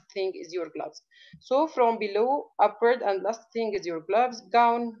 and last thing is your gloves. So from below upward, and last thing is your gloves,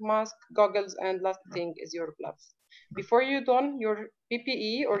 gown, mask, goggles, and last thing is your gloves. Before you don your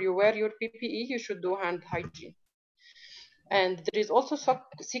PPE or you wear your PPE, you should do hand hygiene. And there is also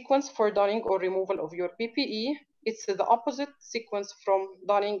sequence for donning or removal of your PPE. It's the opposite sequence from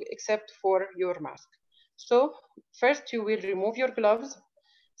donning except for your mask. So first you will remove your gloves.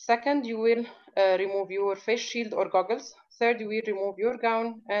 Second, you will remove your face shield or goggles. Third, you will remove your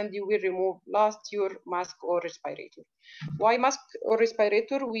gown, and you will remove last your mask or respirator. Why mask or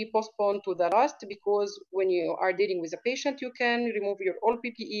respirator? We postpone to the last because when you are dealing with a patient, you can remove your all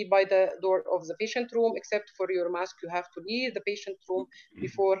PPE by the door of the patient room, except for your mask, you have to leave the patient room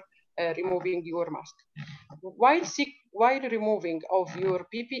before removing your mask. While removing of your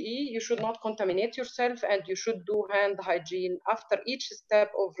PPE, you should not contaminate yourself, and you should do hand hygiene after each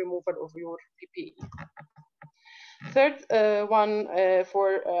step of removal of your PPE. Third one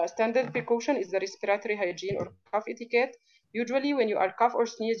for standard precaution is the respiratory hygiene or cough etiquette. Usually when you are cough or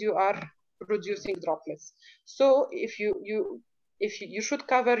sneeze, you are producing droplets. So if you should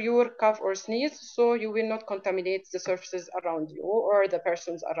cover your cough or sneeze so you will not contaminate the surfaces around you or the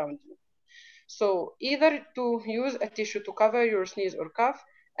persons around you. So either to use a tissue to cover your sneeze or cough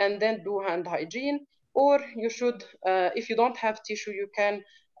and then do hand hygiene, or you should, if you don't have tissue, you can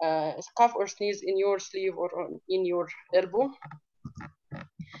cough or sneeze in your sleeve or in your elbow.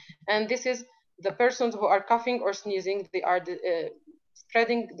 And this is the persons who are coughing or sneezing, they are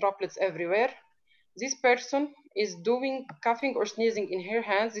spreading droplets everywhere. This person is doing coughing or sneezing in her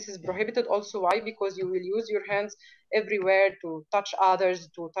hands. This is prohibited also. Why? Because you will use your hands everywhere to touch others,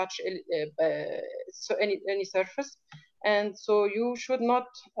 to touch any surface. And so you should not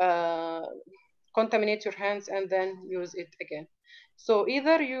contaminate your hands and then use it again. So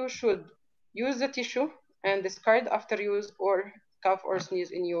either you should use the tissue and discard after use, or cough or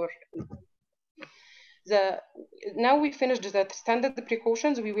sneeze in your now we finished the standard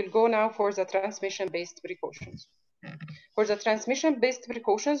precautions. We will go now for the transmission-based precautions. For the transmission-based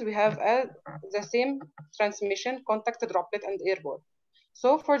precautions, we have the same transmission, contact, droplet, and airborne.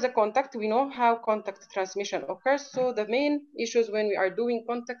 So for the contact, we know how contact transmission occurs. So the main issues when we are doing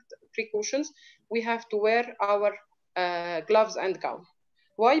contact precautions, we have to wear our gloves and gown.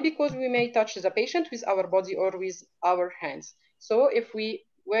 Why? Because we may touch the patient with our body or with our hands. So if we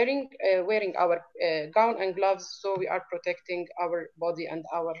wearing our gown and gloves, so we are protecting our body and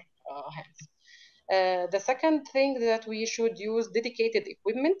our hands. The second thing that we should use dedicated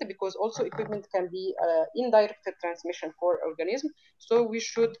equipment, because also equipment can be indirect transmission for organism. So we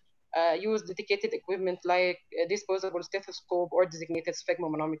should use dedicated equipment like a disposable stethoscope or designated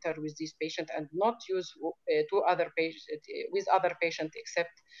sphygmomanometer with this patient, and not use with other patient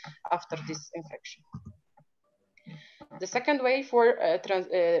except after this infection. The second way for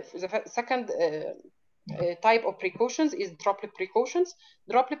the second type of precautions is droplet precautions.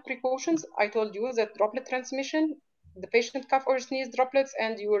 Droplet precautions, I told you that droplet transmission, the patient cough or sneeze droplets,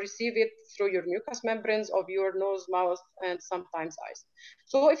 and you will receive it through your mucous membranes of your nose, mouth, and sometimes eyes.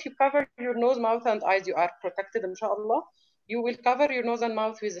 So if you cover your nose, mouth, and eyes, you are protected, inshallah. You will cover your nose and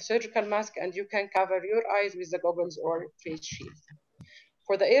mouth with a surgical mask, and you can cover your eyes with the goggles or face shield.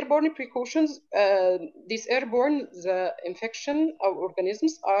 For the airborne precautions, this airborne, the infection of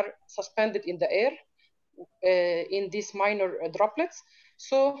organisms are suspended in the air in these minor droplets.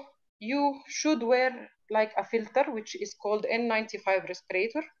 So you should wear like a filter, which is called N95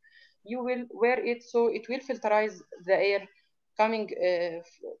 respirator. You will wear it so it will filterize the air coming,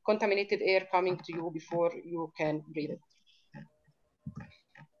 contaminated air coming to you before you can breathe it.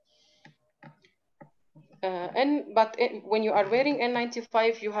 But when you are wearing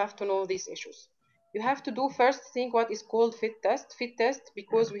N95, you have to know these issues. You have to do first thing what is called fit test. Fit test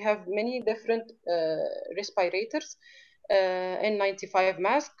because we have many different respirators. N95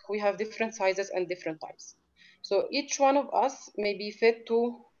 mask, we have different sizes and different types. So each one of us may be fit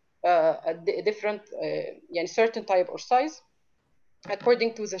to a different, certain type or size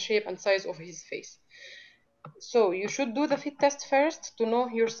according to the shape and size of his face. So you should do the fit test first to know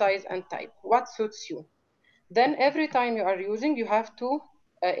your size and type, what suits you. Then every time you are using, you have to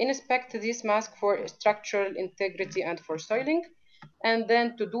inspect this mask for structural integrity and for soiling, and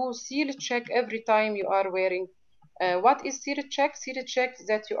then to do seal check every time you are wearing. What is seal check? Seal check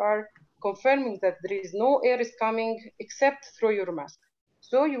that you are confirming that there is no air is coming except through your mask.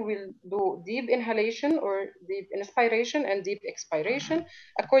 So you will do deep inhalation or deep inspiration and deep expiration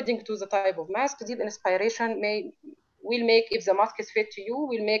according to the type of mask. Deep inspiration will make, if the mask is fit to you,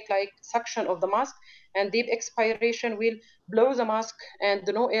 will make like suction of the mask, and deep expiration will blow the mask and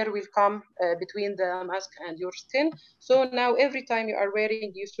no air will come between the mask and your skin. So now every time you are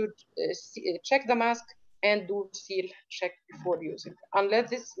wearing, you should check the mask and do seal check before using.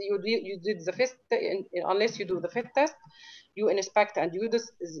 Unless you did the fit, unless you do the fit test, you inspect and you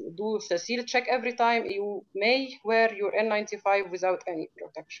do the seal check every time, you may wear your N95 without any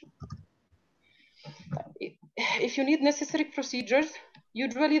protection. If you need necessary procedures,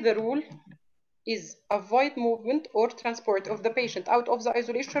 usually the rule is avoid movement or transport of the patient out of the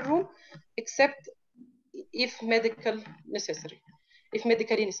isolation room, except if medically necessary.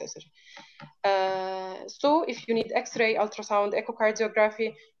 So if you need X-ray, ultrasound,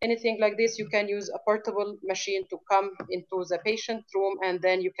 echocardiography, anything like this, you can use a portable machine to come into the patient room, and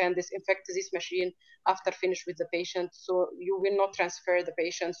then you can disinfect this machine after finish with the patient. So you will not transfer the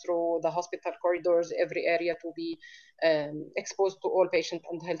patient through the hospital corridors, every area to be exposed to all patients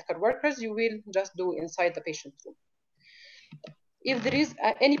and healthcare workers. You will just do inside the patient room. If there is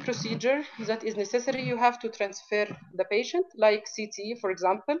any procedure that is necessary, you have to transfer the patient, like CT, for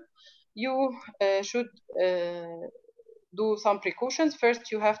example. You should do some precautions.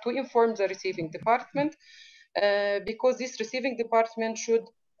 First, you have to inform the receiving department, because this receiving department should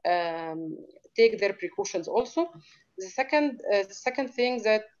take their precautions also. The second thing,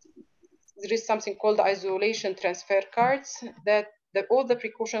 that there is something called isolation transfer cards, that all the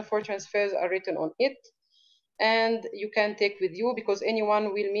precautions for transfers are written on it, and you can take with you, because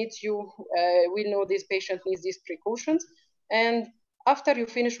anyone will meet you will know this patient needs these precautions. And after you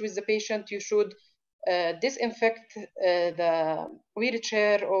finish with the patient, you should disinfect the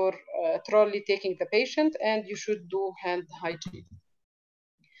wheelchair or trolley taking the patient, and you should do hand hygiene.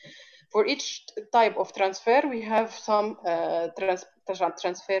 For each type of transfer, we have some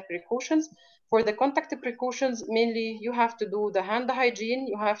transfer precautions. For the contact precautions, mainly you have to do the hand hygiene.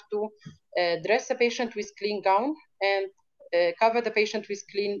 You have to dress the patient with clean gown and cover the patient with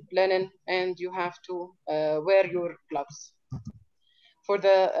clean linen, and you have to wear your gloves. For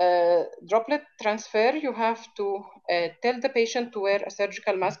the droplet transfer, you have to tell the patient to wear a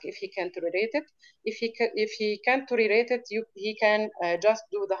surgical mask if he can't tolerate it. If he can't tolerate it, he can just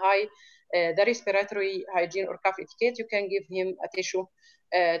do the respiratory hygiene or cough etiquette. You can give him a tissue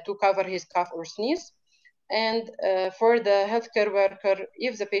to cover his cough or sneeze. And for the healthcare worker,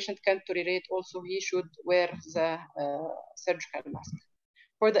 if the patient can't tolerate, also he should wear the surgical mask.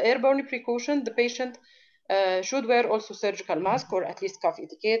 For the airborne precaution, the patient should wear also surgical mask or at least cough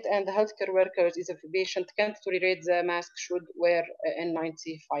etiquette, and the healthcare workers, if the patient can't tolerate the mask, should wear an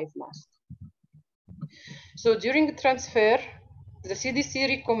N95 mask. So during the transfer, the CDC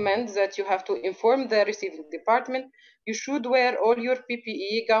recommends that you have to inform the receiving department. You should wear all your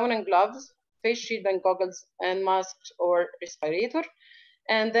PPE, gown and gloves, face shield and goggles, and masks or respirator.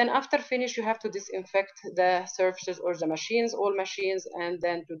 And then after finish, you have to disinfect the surfaces or the machines, all machines, and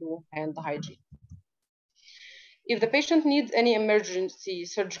then to do hand hygiene. If the patient needs any emergency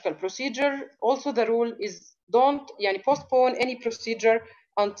surgical procedure, also the rule is don't postpone any procedure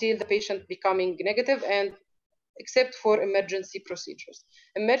until the patient becoming negative, and except for emergency procedures.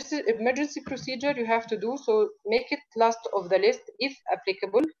 Emergency procedure you have to do, so make it last of the list if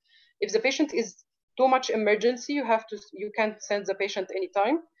applicable. If the patient is too much emergency, you can send the patient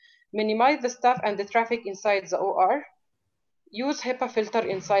anytime. Minimize the staff and the traffic inside the OR. Use HEPA filter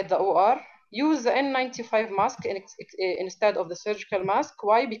inside the OR. Use the N95 mask instead of the surgical mask.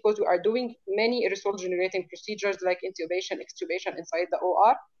 Why? Because we are doing many aerosol generating procedures like intubation, extubation inside the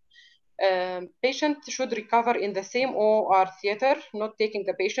OR. Patient should recover in the same OR theater, not taking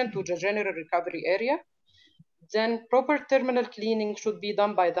the patient to the general recovery area. Then proper terminal cleaning should be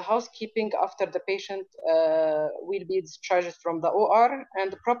done by the housekeeping after the patient will be discharged from the OR,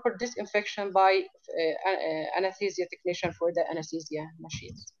 and proper disinfection by anesthesia technician for the anesthesia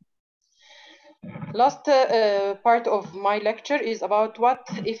machines. Last part of my lecture is about what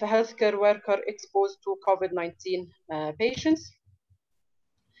if a healthcare worker exposed to COVID-19 patients.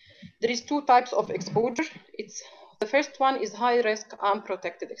 There is two types of exposure. The first one is high-risk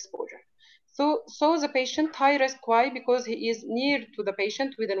unprotected exposure. So the patient high risk, why? Because he is near to the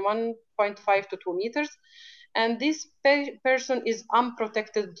patient within 1.5 to 2 meters, and this person is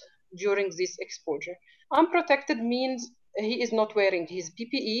unprotected during this exposure. Unprotected means he is not wearing his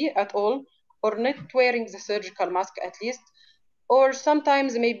PPE at all, or not wearing the surgical mask at least, or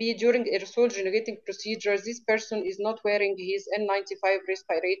sometimes maybe during aerosol generating procedures, this person is not wearing his N95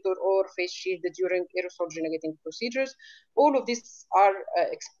 respirator or face shield during aerosol generating procedures. All of these are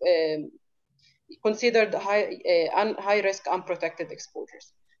considered high risk unprotected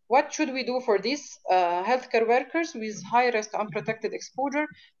exposures. What should we do for these healthcare workers with high risk unprotected exposure?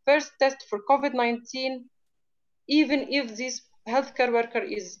 First, test for COVID-19, even if this healthcare worker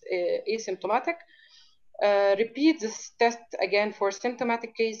is asymptomatic. Repeat this test again for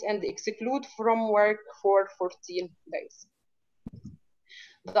symptomatic case and exclude from work for 14 days.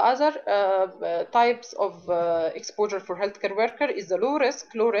 The other types of exposure for healthcare worker is the low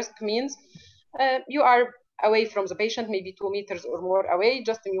risk. Low risk means you are away from the patient, maybe 2 meters or more away,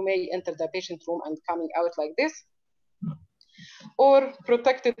 just you may enter the patient room and coming out like this. Or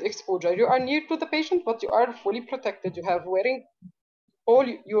protected exposure. You are near to the patient, but you are fully protected. You have wearing all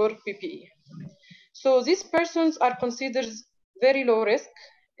your PPE. So these persons are considered very low risk.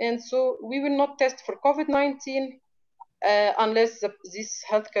 And so we will not test for COVID-19 unless this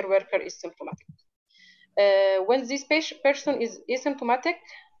healthcare worker is symptomatic. When this person is asymptomatic,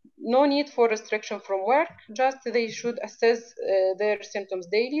 no need for restriction from work, just they should assess their symptoms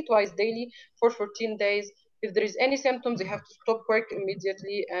daily, twice daily for 14 days. If there is any symptoms, they have to stop work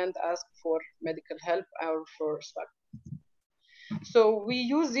immediately and ask for medical help or for swab. So we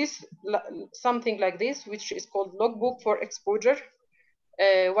use this, something like this, which is called logbook for exposure.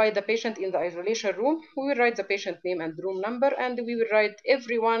 While the patient in the isolation room, we will write the patient name and room number, and we will write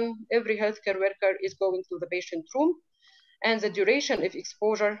every healthcare worker is going to the patient room, and the duration of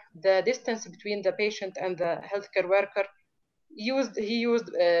exposure, the distance between the patient and the healthcare worker. He used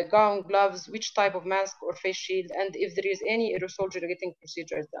gown, gloves, which type of mask or face shield, and if there is any aerosol generating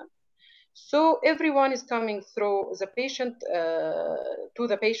procedures done. So everyone is coming through the patient to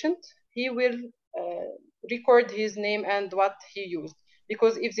the patient. He will record his name and what he used.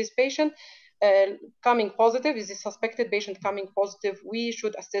 Because if this patient coming positive, is this suspected patient coming positive, we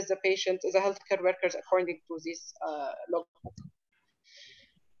should assess the patient, the healthcare workers, according to this logbook.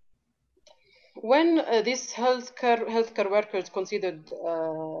 When these healthcare workers considered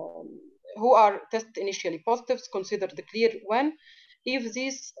who are tested initially positive, considered clear when, if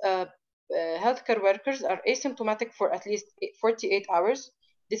these healthcare workers are asymptomatic for at least 48 hours.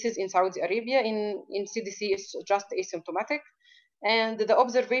 This is in Saudi Arabia. In CDC, it's just asymptomatic. And the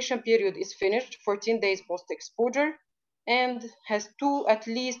observation period is finished, 14 days post-exposure, and has at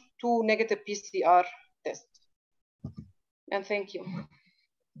least two negative PCR tests. And thank you.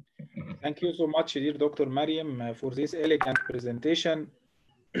 Thank you so much, dear Dr. Mariam, for this elegant presentation.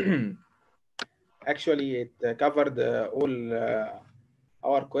 Actually, it covered all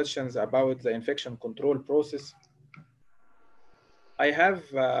our questions about the infection control process. I have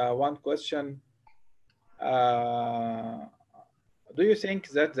one question. Do you think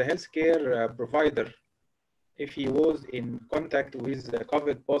that the healthcare provider, if he was in contact with the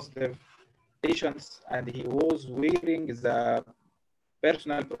COVID positive patients and he was wearing the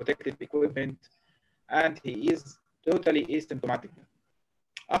personal protective equipment and he is totally asymptomatic,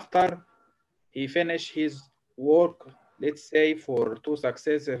 after he finished his work, let's say for 2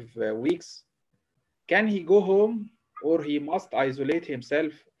 successive weeks, can he go home or he must isolate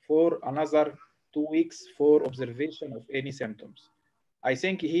himself for another 2 weeks for observation of any symptoms? I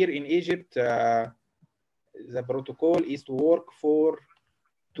think here in Egypt, the protocol is to work for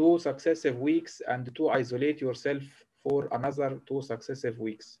 2 successive weeks and to isolate yourself for another 2 successive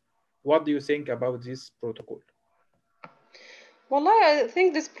weeks. What do you think about this protocol? Well, I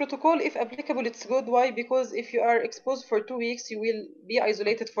think this protocol, if applicable, it's good. Why? Because if you are exposed for 2 weeks, you will be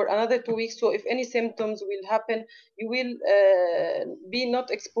isolated for another 2 weeks. So if any symptoms will happen, you will be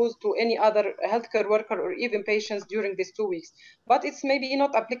not exposed to any other healthcare worker or even patients during these 2 weeks. But it's maybe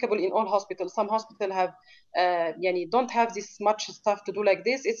not applicable in all hospitals. Some hospitals have, don't have this much stuff to do like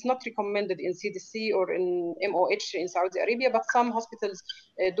this. It's not recommended in CDC or in MOH in Saudi Arabia, but some hospitals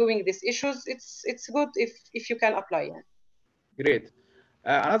doing these issues, it's good if you can apply. Yeah. Great.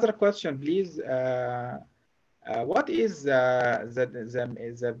 Another question, please. What is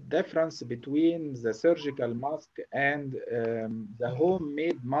the difference between the surgical mask and the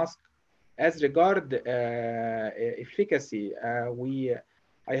homemade mask as regard efficacy?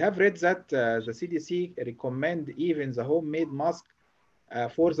 I have read that the CDC recommend even the homemade mask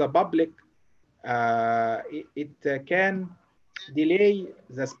for the public. It can delay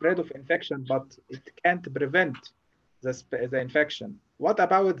the spread of infection, but it can't prevent the infection. What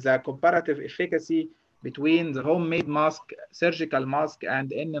about the comparative efficacy between the homemade mask, surgical mask,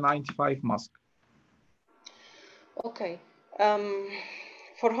 and N95 mask? Okay.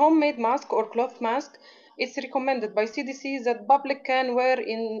 For homemade mask or cloth mask, it's recommended by CDC that public can wear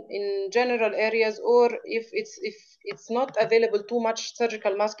in general areas, or if it's not available too much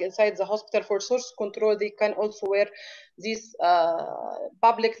surgical mask inside the hospital for source control, they can also wear this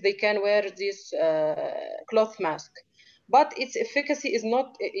public. They can wear this cloth mask. But its efficacy is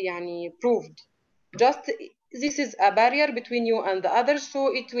not proved. Just this is a barrier between you and the others,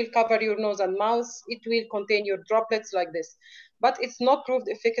 so it will cover your nose and mouth. It will contain your droplets like this, but it's not proved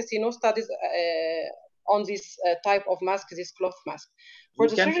efficacy. No studies on this type of mask, this cloth mask. For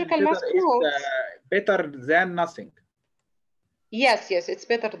the surgical mask, better than nothing. Yes, it's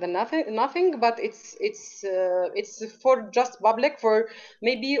better than nothing, but it's for just public. For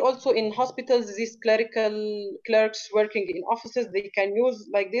maybe also in hospitals, these clerical clerks working in offices, they can use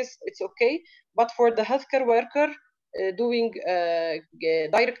like this. It's okay, but for the healthcare worker doing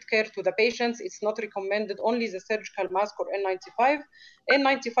direct care to the patients, it's not recommended. Only the surgical mask or N95.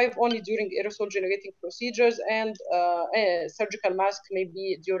 N95 only during aerosol generating procedures, and surgical mask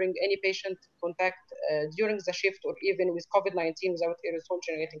maybe during any patient contact during the shift or even with COVID-19 without aerosol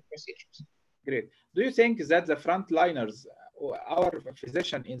generating procedures. Great. Do you think that the frontliners, our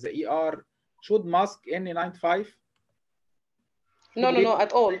physician in the ER, should mask N95? No,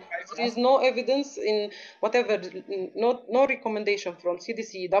 at all. There is no evidence in whatever, no recommendation from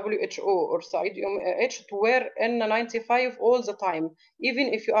CDC, WHO, or CIDMH to wear N95 all the time, even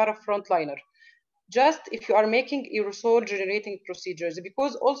if you are a frontliner. Just if you are making aerosol generating procedures,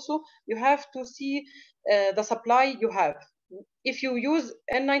 because also you have to see the supply you have. If you use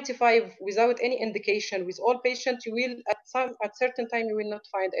N95 without any indication with all patients, you will at certain time you will not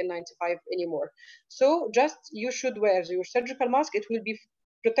find N95 anymore. So just you should wear your surgical mask. It will be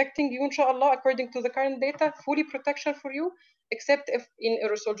protecting you, inshallah, according to the current data, fully protection for you, except if in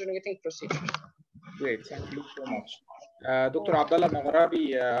aerosol generating procedures. Great, thank you so much. Dr. Abdullah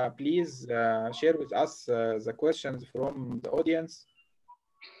Maghrabi, please share with us the questions from the audience.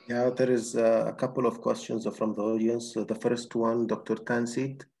 Yeah, there is a couple of questions from the audience. The first one, Dr.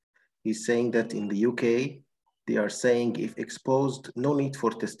 Tansit, he's saying that in the UK, they are saying if exposed, no need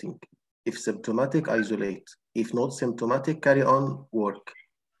for testing. If symptomatic, isolate. If not symptomatic, carry on work.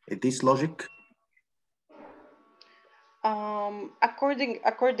 Is this logic? According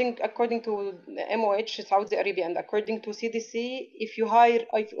to MOH Saudi Arabia and according to CDC, if you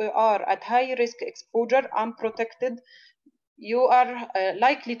are at high risk exposure, unprotected, you are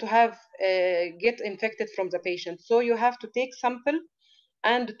likely to have get infected from the patient. So you have to take sample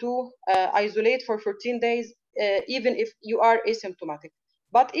and to isolate for 14 days, even if you are asymptomatic.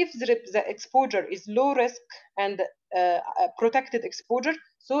 But if the exposure is low risk and protected exposure,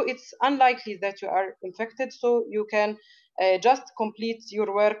 so it's unlikely that you are infected. So you can just complete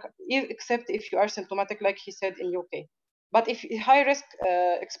your work, except if you are symptomatic, like he said in UK. But if high risk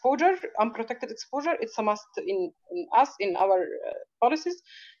exposure, unprotected exposure, it's a must in our policies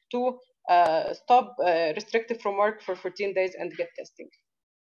to stop restricted from work for 14 days and get testing.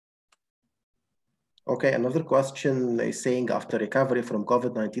 Okay, another question is saying after recovery from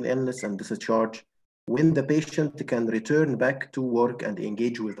COVID-19 illness and discharge, when the patient can return back to work and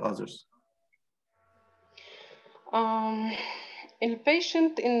engage with others? In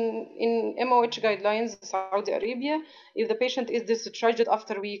patient in MOH guidelines, Saudi Arabia, if the patient is discharged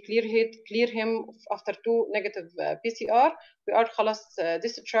after we clear him after 2 negative PCR, we are khalas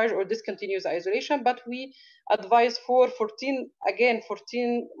discharge or discontinues isolation, but we advise for 14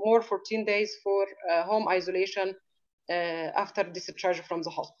 days for home isolation after discharge from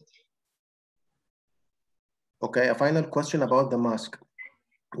the hospital. Okay, a final question about the mask.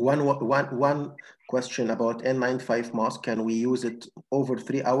 One question about N95 mask, can we use it over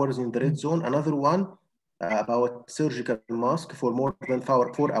 3 hours in the red zone? Another one about surgical mask for more than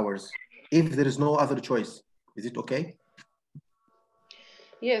 4 hours. If there is no other choice, is it okay?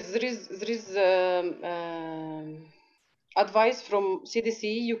 Yes, there is advice from CDC.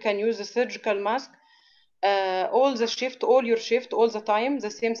 You can use a surgical mask all your shift, all the time,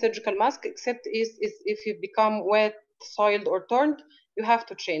 the same surgical mask, except if you become wet, soiled, or turned, you have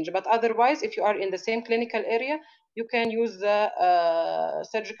to change. But otherwise, if you are in the same clinical area, you can use the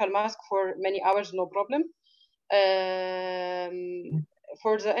surgical mask for many hours, no problem.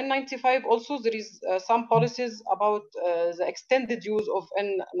 For the N95 also, there is some policies about the extended use of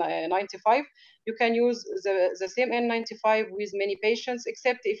N95. You can use the same N95 with many patients,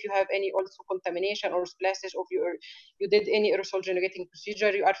 except if you have any also contamination or splashes of you did any aerosol generating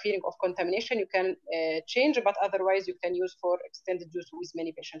procedure, you are feeling of contamination, you can change, but otherwise you can use for extended use with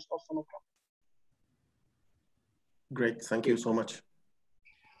many patients also, no problem. Great, thank you so much.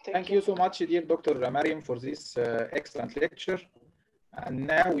 Thank you so much, dear Dr. Mariam, for this excellent lecture. And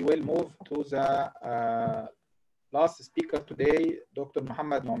now we will move to the last speaker today, Dr.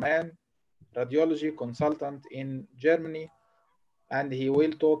 Mohamed Noeman, radiology consultant in Germany, and he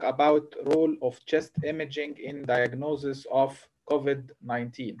will talk about role of chest imaging in diagnosis of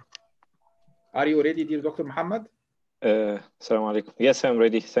COVID-19. Are you ready, dear Dr. Mohamed? Assalamu alaikum. Yes, I'm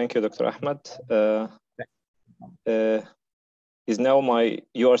ready. Thank you, Dr. Ahmed. Is now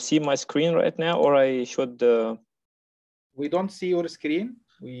you are seeing my screen right now, or I should? We don't see your screen.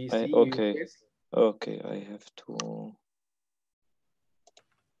 We see okay. you. Okay, I have to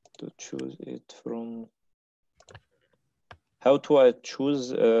choose it from. How do I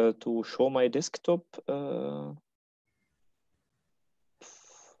choose to show my desktop?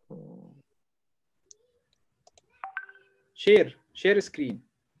 Share screen.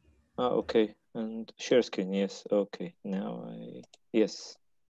 Okay, and share screen. Yes. Okay. Now yes.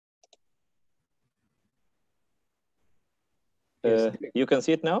 Yes. You can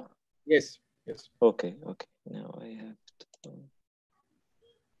see it now? Yes. Yes. Okay. Okay. Now I have to.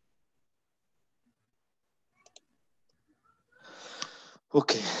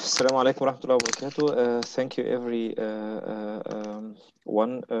 Okay. Assalamu alaikum warahmatullahi wabarakatuh. Thank you everyone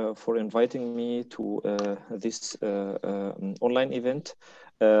for inviting me to this online event.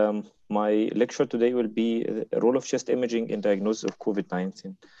 My lecture today will be the role of chest imaging in diagnosis of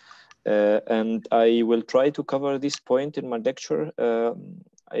COVID-19. And I will try to cover this point in my lecture.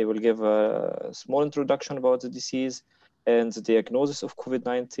 I will give a small introduction about the disease and the diagnosis of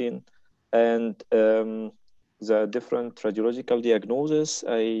COVID-19 and the different radiological diagnoses.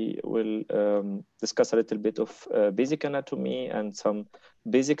 I will discuss a little bit of basic anatomy and some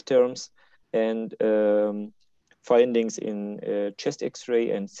basic terms and findings in chest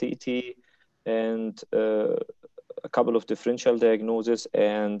X-ray and CT and a couple of differential diagnoses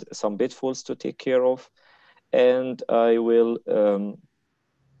and some pitfalls to take care of. And I will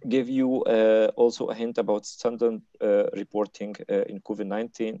give you also a hint about standard reporting in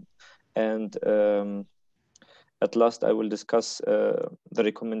COVID-19. And at last, I will discuss the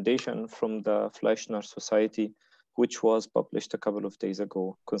recommendation from the Fleischner Society, which was published a couple of days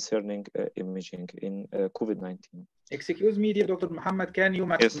ago concerning imaging in COVID-19. Excuse me, dear Dr. Mohamed, can you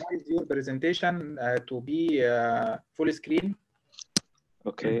maximize your presentation to be full screen?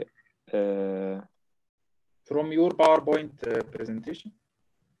 Okay. From your PowerPoint presentation?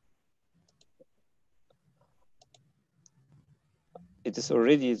 It is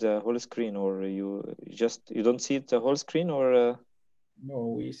already the whole screen, or you don't see it the whole screen, or?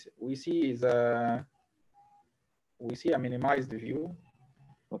 No, we see a minimized view.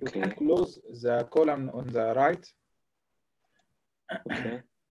 Okay. You can close the column on the right. Okay.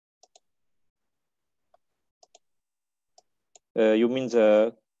 You mean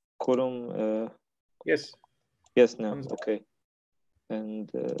the column? Yes. Yes. Now. Okay.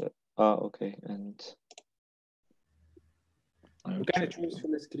 And okay. And you can choose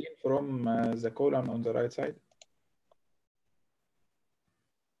full screen from the column on the right side.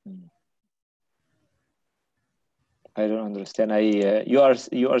 I don't understand. You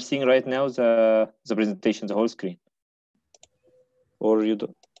are seeing right now the presentation, the whole screen, or you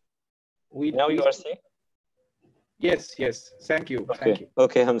don't? Now you are seeing? Yes. Yes. Thank you. Okay. Thank you.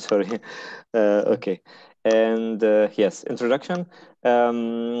 Okay. I'm sorry. Okay. And yes, introduction.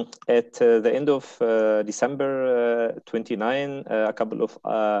 At the end of December 29, a couple of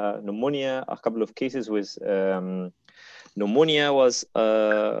pneumonia, a couple of cases with pneumonia was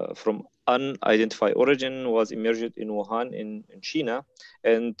from unidentified origin was emerged in Wuhan in China,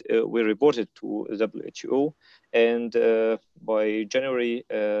 and we reported to WHO. And by January,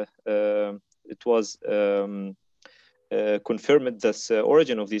 it was confirmed that the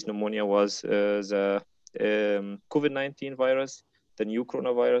origin of this pneumonia was the COVID-19 virus, the new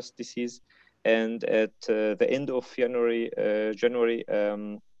coronavirus disease. And at the end of January,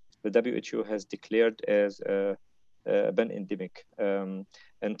 the WHO has declared as a pan-endemic.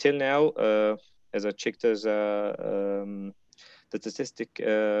 Until now, as I checked the statistic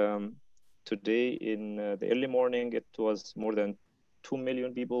today in the early morning, it was more than 2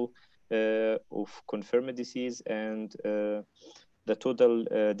 million people of confirmed disease, and the total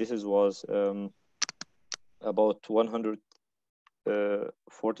disease was about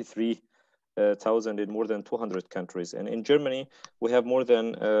 143,000 in more than 200 countries. And in Germany, we have more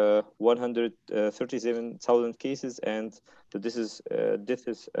than 137,000 cases, and the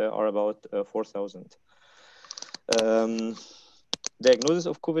deaths are about 4,000. Diagnosis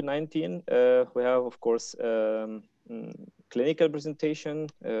of COVID-19, we have, of course, clinical presentation.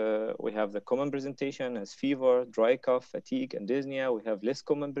 We have the common presentation as fever, dry cough, fatigue, and dyspnea. We have less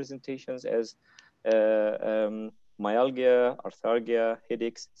common presentations as myalgia, arthralgia,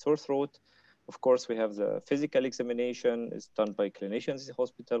 headaches, sore throat. Of course, we have the physical examination. It's done by clinicians in the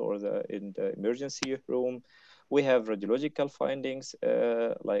hospital or in the emergency room. We have radiological findings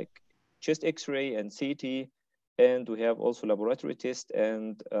like chest X-ray and CT, and we have also laboratory tests.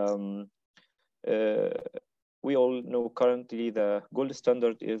 And we all know currently the gold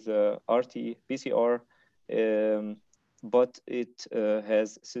standard is RT-PCR, but it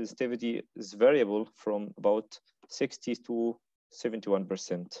has sensitivity is variable from about 60 to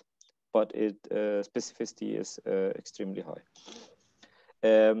 71%. but specificity is extremely high.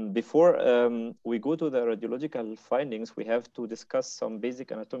 Before we go to the radiological findings, we have to discuss some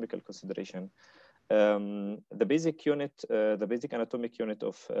basic anatomical consideration. The basic anatomic unit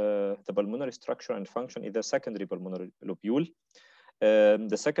of the pulmonary structure and function is the secondary pulmonary lobule.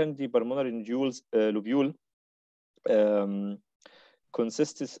 The secondary pulmonary lobule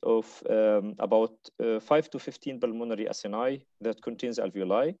consists of about 5 to 15 pulmonary acini that contains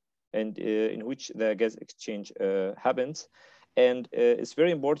alveoli, and in which the gas exchange happens. And it's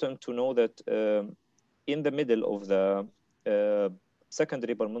very important to know that in the middle of the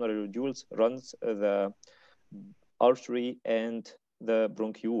secondary pulmonary nodules runs the artery and the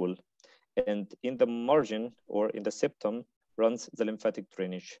bronchiole, and in the margin or in the septum runs the lymphatic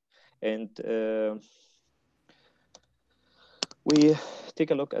drainage. And we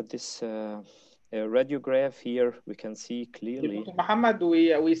take a look at this radiograph here. We can see clearly. Mohamed,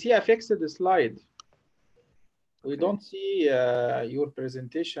 we see a fixed slide. We don't see your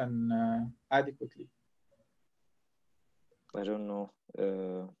presentation adequately. I don't know,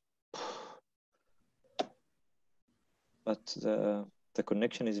 but the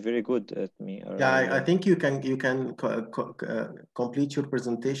connection is very good at me. Yeah, I think you can complete your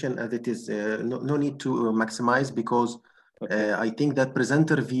presentation as it is. No need to maximize, because I think that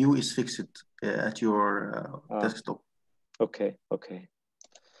presenter view is fixed at your desktop. Okay.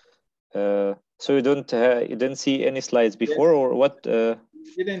 So you didn't see any slides before, or what?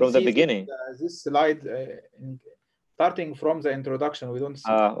 From the beginning. This slide, starting from the introduction, we don't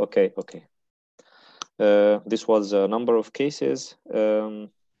see. Okay. This was a number of cases, and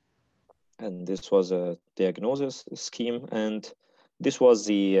this was a diagnosis scheme, and this was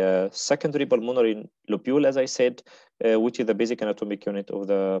the secondary pulmonary lobule, as I said, which is the basic anatomic unit of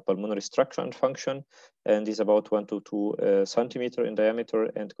the pulmonary structure and function, and is about 1 to 2 centimeter in diameter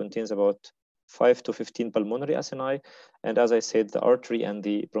and contains about 5 to 15 pulmonary acini. And as I said, the artery and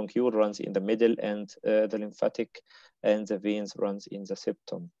the bronchiole runs in the middle, and the lymphatic and the veins runs in the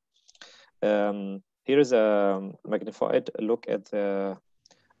septum. Here is a magnified look at the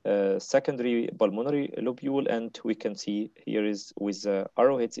secondary pulmonary lobule, and we can see here is with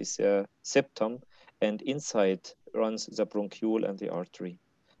arrowheads is septum, and inside runs the bronchiole and the artery,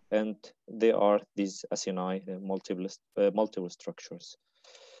 and they are these acini, multiple structures.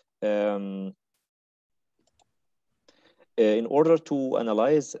 In order to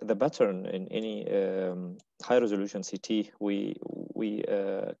analyze the pattern in any high resolution CT, we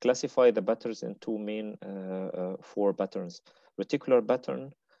classify the patterns in two main 4 patterns: reticular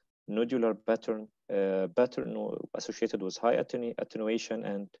pattern, nodular pattern, pattern associated with high attenuation,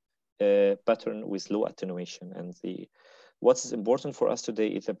 and pattern with low attenuation. And what's important for us today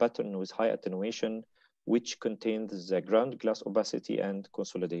is a pattern with high attenuation, which contains the ground glass opacity and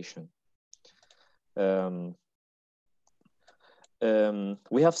consolidation.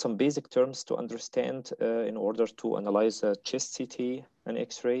 We have some basic terms to understand in order to analyze a chest CT and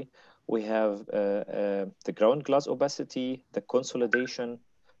X-ray. We have the ground glass opacity, the consolidation,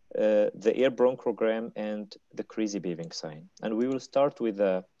 the air bronchogram, and the crazy beaving sign. And we will start with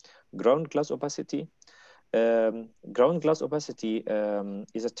the ground glass opacity. Ground glass opacity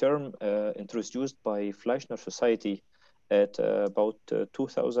is a term introduced by Fleischner Society at about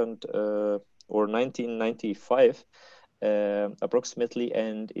 2000 or 1995. Approximately,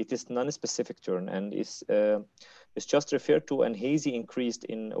 and it is non-specific term, and is just referred to an hazy increase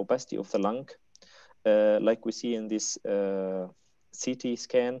in opacity of the lung, like we see in this CT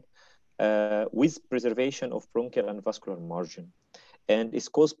scan, with preservation of bronchial and vascular margin, and is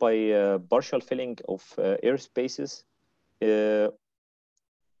caused by partial filling of air spaces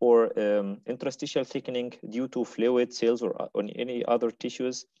or interstitial thickening due to fluid, cells, or on any other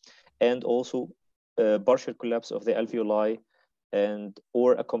tissues, and also partial collapse of the alveoli,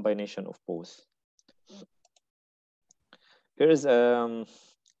 or a combination of both. Here is a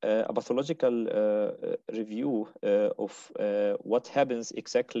pathological review of what happens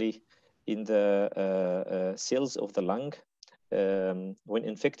exactly in the cells of the lung when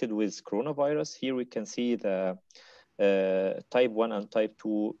infected with coronavirus. Here we can see the type 1 and type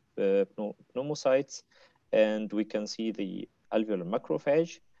 2 pneumocytes, and we can see the alveolar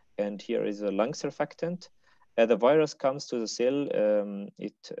macrophage. And here is a lung surfactant. The virus comes to the cell.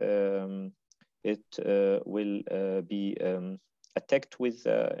 It will be attacked with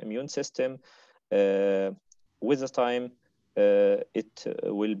the immune system. With the time, it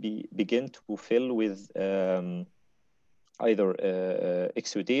will begin to fill with either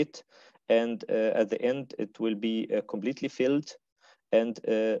exudate, and at the end it will be completely filled, and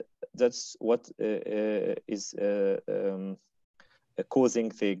that's what is causing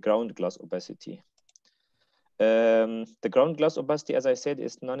the ground glass opacity. The ground glass opacity, as I said,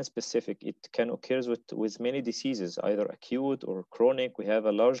 is non-specific. It can occur with many diseases, either acute or chronic. We have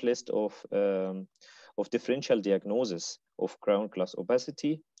a large list of differential diagnoses of ground glass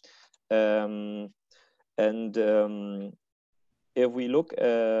opacity. If we look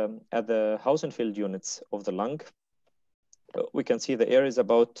at the Hausenfeld units of the lung, we can see the air is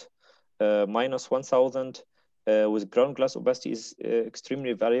about -1000, with ground glass opacity is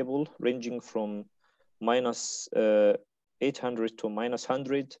extremely variable, ranging from -800 to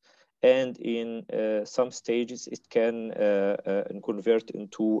 -100, and in some stages it can convert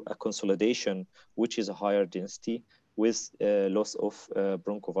into a consolidation, which is a higher density with loss of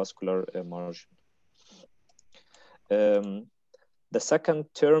bronchovascular margin. The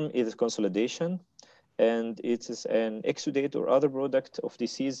second term is consolidation, and it is an exudate or other product of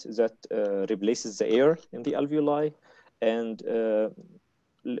disease that replaces the air in the alveoli and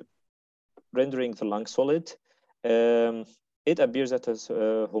rendering the lung solid. It appears that as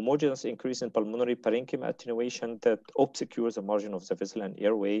a homogeneous increase in pulmonary parenchyma attenuation that obscures the margin of the vessel and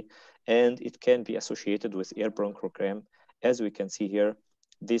airway, and it can be associated with air bronchogram. As we can see here,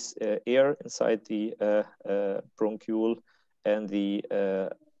 this air inside the bronchiole and the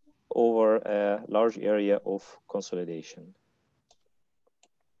over a large area of consolidation.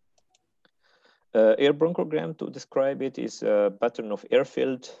 Air bronchogram, to describe it, is a pattern of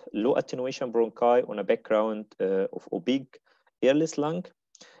air-filled, low attenuation bronchi on a background of oblique, airless lung.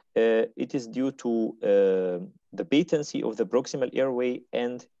 It is due to the patency of the proximal airway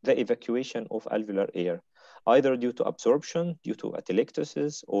and the evacuation of alveolar air, either due to absorption, due to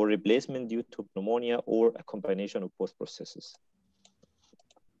atelectasis, or replacement due to pneumonia, or a combination of both processes.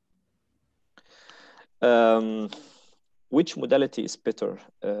 Which modality is better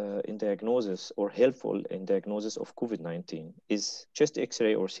in diagnosis or helpful in diagnosis of COVID-19? Is chest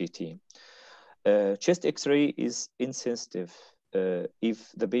X-ray or CT? Chest X-ray is insensitive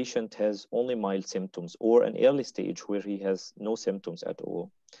if the patient has only mild symptoms or an early stage where he has no symptoms at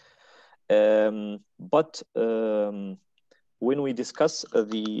all. But when we discuss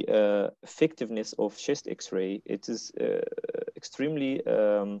the effectiveness of chest X-ray, it is extremely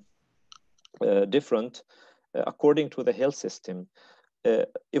different according to the health system.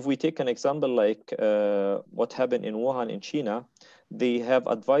 If we take an example like what happened in Wuhan in China, they have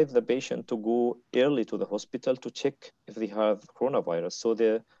advised the patient to go early to the hospital to check if they have coronavirus. So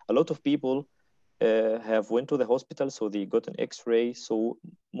a lot of people have went to the hospital, so they got an X-ray, so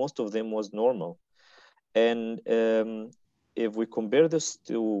most of them was normal. And if we compare this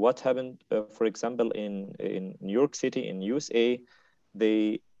to what happened, for example, in New York City, in USA,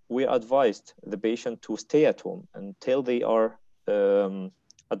 we advised the patient to stay at home until they are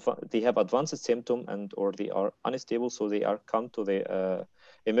they have advanced symptom and or they are unstable, so they are come to the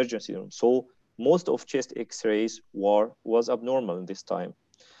emergency room. So most of chest X-rays was abnormal in this time.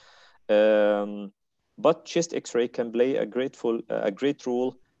 But chest X-ray can play a great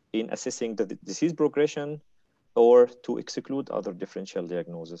role in assessing the disease progression or to exclude other differential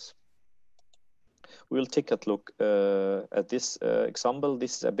diagnoses. We'll take a look at this example.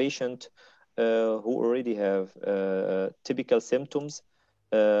 This is a patient who already have typical symptoms,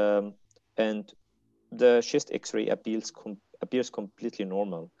 and the chest X-ray appears completely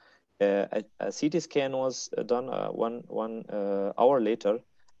normal. A CT scan was done one hour later,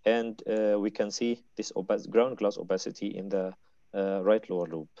 and we can see this ground glass opacity in the right lower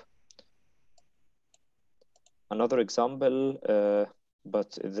lobe. Another example,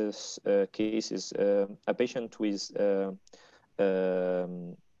 but this case is a patient with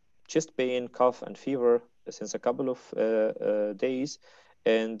chest pain, cough, and fever since a couple of days,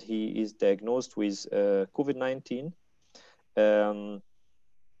 and he is diagnosed with COVID-19.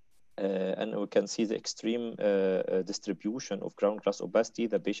 And we can see the extreme distribution of ground glass opacity.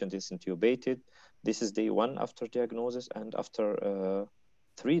 The patient is intubated. This is day 1 after diagnosis, and after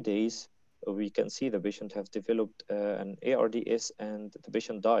 3 days, we can see the patient have developed an ARDS, and the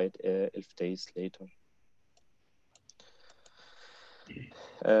patient died 11 days later.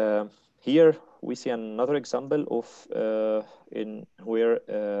 Here we see another example of where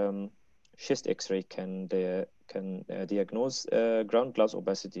chest X-ray can diagnose ground glass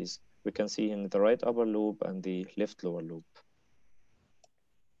opacities. We can see in the right upper lobe and the left lower lobe.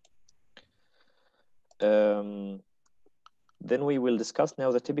 Then we will discuss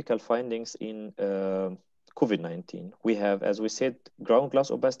now the typical findings in COVID-19. We have, as we said, ground glass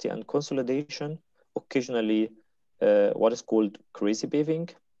opacity and consolidation, occasionally what is called crazy paving.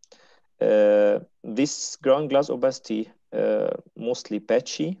 This ground glass opacity mostly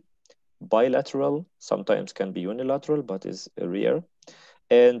patchy, bilateral, sometimes can be unilateral, but is rare,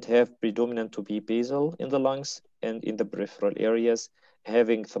 and have predominant to be basal in the lungs and in the peripheral areas,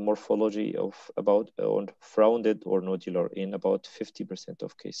 having the morphology of about rounded or nodular in about 50%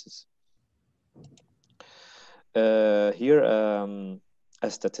 of cases. Here, a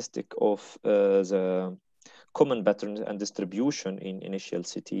statistic of the common patterns and distribution in initial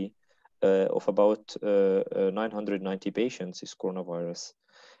CT of about 990 patients is coronavirus.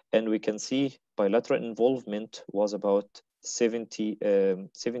 And we can see bilateral involvement was about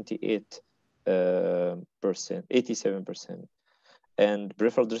 78%, 87%. And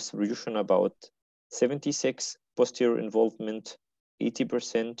peripheral distribution about 76, posterior involvement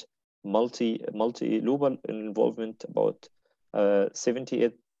 80%, multi-lobar involvement about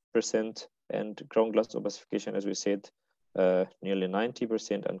 78%, and ground glass opacification, as we said, nearly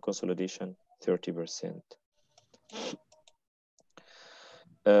 90%, and consolidation 30%.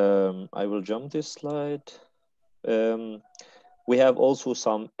 I will jump this slide. We have also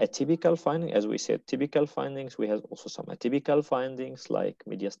some atypical findings. As we said, typical findings. We have also some atypical findings like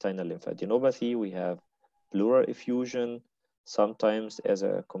mediastinal lymphadenopathy. We have pleural effusion, sometimes as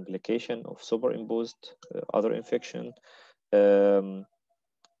a complication of superimposed other infection.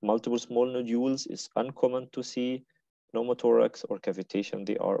 Multiple small nodules is uncommon to see. Pneumothorax or cavitation,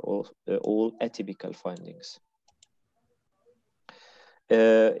 they are all atypical findings.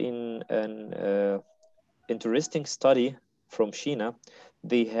 In an interesting study from China,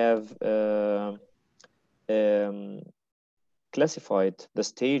 they have classified the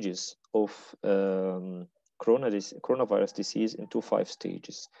stages of coronavirus disease into 5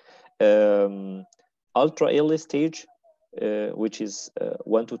 stages. Ultra early stage, which is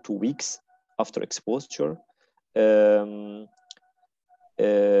 1 to 2 weeks after exposure, and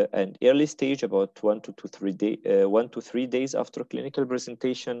early stage about 1 to 3 days after clinical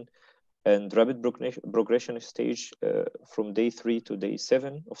presentation, and rapid progression stage from day 3 to day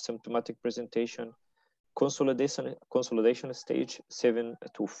 7 of symptomatic presentation, consolidation stage 7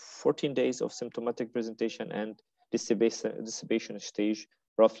 to 14 days of symptomatic presentation, and dissipation stage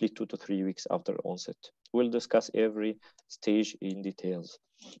roughly 2 to 3 weeks after onset. We'll discuss every stage in details.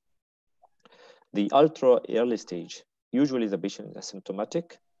 The ultra early stage, usually the patient is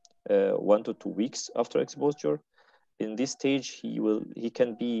asymptomatic 1 to 2 weeks after exposure. In this stage, he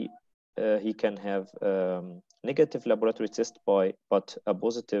can have negative laboratory test but a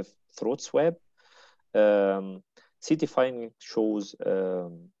positive throat swab. CT finding shows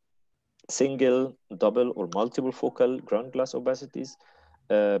single, double, or multiple focal ground glass opacities,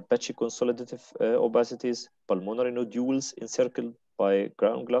 patchy consolidative opacities, pulmonary nodules encircled by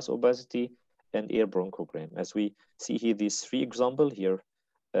ground glass opacity, and air bronchogram. As we see here, these 3 examples here,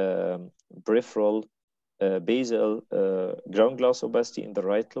 peripheral, basal ground glass opacity in the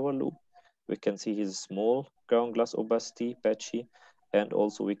right lower lobe. We can see his small ground glass opacity, patchy, and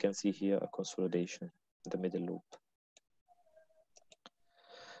also we can see here a consolidation in the middle lobe.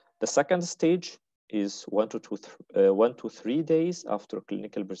 The second stage is 1 to 3 days after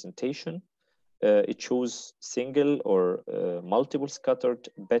clinical presentation. It shows single or multiple scattered,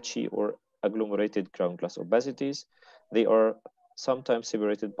 patchy, or agglomerated ground glass opacities. They are sometimes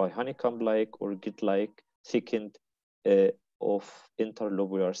separated by honeycomb-like or grid-like thickened of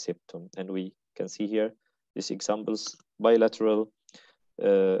interlobular septum. And we can see here these examples, bilateral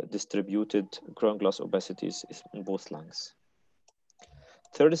distributed ground glass opacities in both lungs.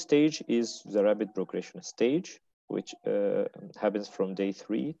 Third stage is the rapid progression stage, which happens from day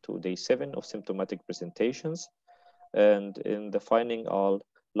 3 to day 7 of symptomatic presentations. And in the finding are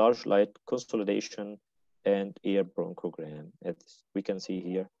large light consolidation and air bronchogram, as we can see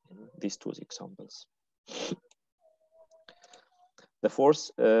here in these 2 examples. The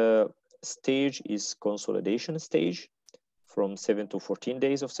fourth stage is consolidation stage from 7 to 14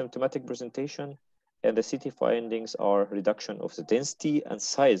 days of symptomatic presentation. And the CT findings are reduction of the density and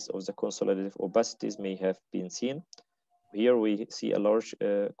size of the consolidative opacities may have been seen. Here we see a large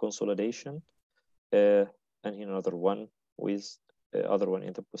consolidation and here another one with other one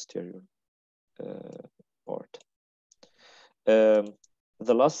in the posterior part.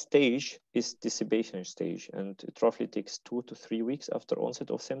 The last stage is dissipation stage, and it roughly takes 2 to 3 weeks after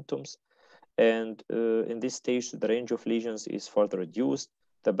onset of symptoms. And in this stage, the range of lesions is further reduced.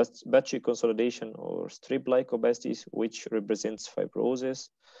 The patchy consolidation or strip-like opacities, which represents fibrosis,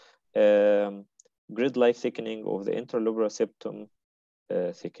 grid-like thickening of the interlobular septum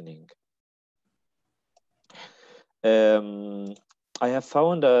thickening. I have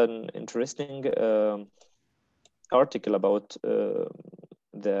found an interesting article about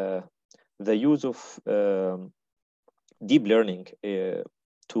the use of deep learning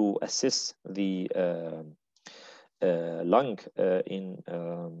to assess the lung in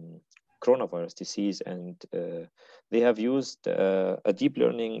coronavirus disease, and they have used a deep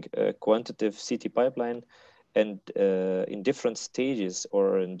learning quantitative CT pipeline, and in different stages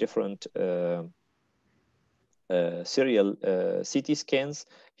or in different serial CT scans,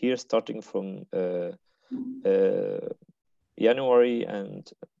 here starting from January,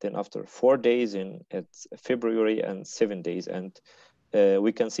 and then after 4 days at February, and 7 days. And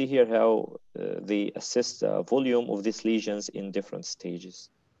we can see here how they assess the volume of these lesions in different stages.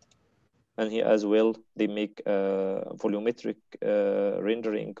 And here as well, they make a volumetric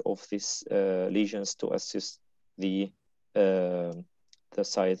rendering of these lesions to assess the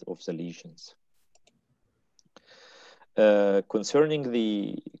size of the lesions. Concerning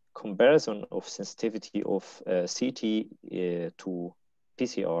the comparison of sensitivity of CT to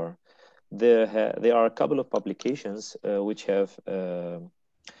PCR, there are a couple of publications which have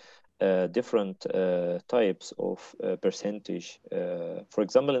different types of percentage. For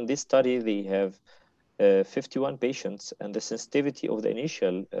example, in this study, they have 51 patients, and the sensitivity of the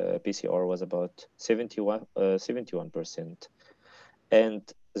initial PCR was about 71%,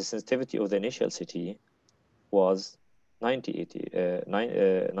 and the sensitivity of the initial CT was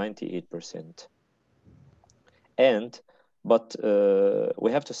 98%. But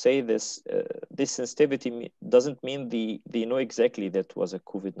we have to say this sensitivity doesn't mean they know exactly that was a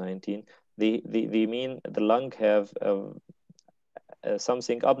COVID-19. They mean the lung have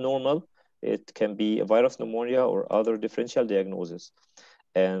something abnormal. It can be a virus pneumonia or other differential diagnosis.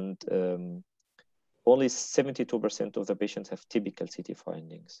 And only 72% of the patients have typical CT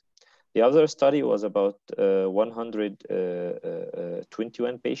findings. The other study was about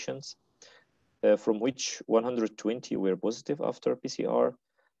 121 patients, from which 120 were positive after PCR.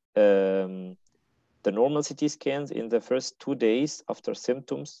 The normal CT scans in the first 2 days after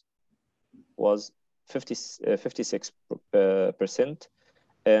symptoms was 56%,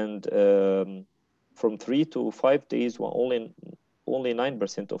 and from 3 to 5 days, only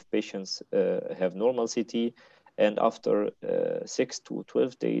 9% of patients have normal CT, and after 6 to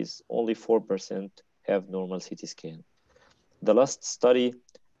 12 days, only 4% have normal CT scan. The last study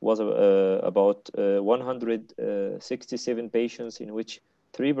was about 167 patients, in which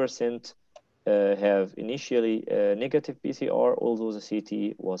 3% have initially negative PCR, although the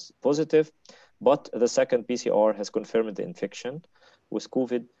CT was positive, but the second PCR has confirmed the infection with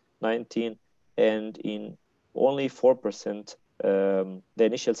COVID-19, and in only 4%, the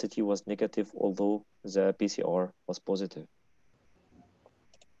initial CT was negative, although the PCR was positive.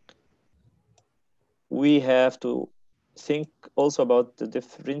 We have to think also about the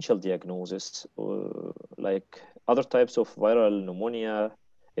differential diagnosis, like other types of viral pneumonia,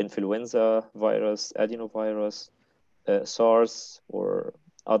 influenza virus, adenovirus, SARS, or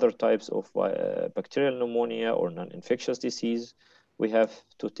other types of bacterial pneumonia or non-infectious disease. We have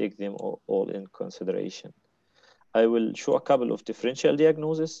to take them all in consideration. I will show a couple of differential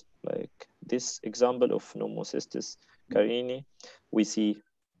diagnoses, like this example of pneumocystis carinii. We see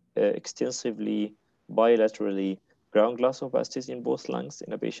extensively bilaterally ground glass opacities in both lungs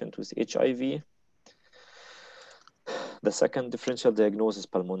in a patient with HIV. The second differential diagnosis,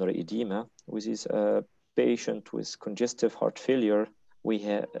 pulmonary edema, which is a patient with congestive heart failure. We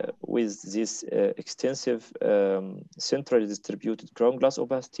have with this extensive centrally distributed ground glass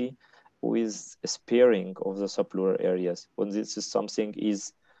opacity with a sparing of the subpleural areas, when this is something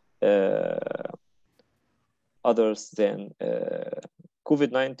is others than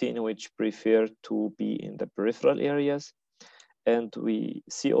COVID-19, which prefer to be in the peripheral areas. And we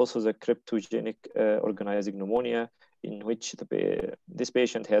see also the cryptogenic organizing pneumonia, in which this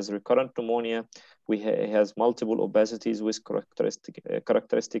patient has recurrent pneumonia. Has multiple opacities with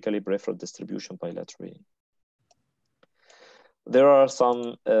characteristically peripheral distribution bilaterally. There are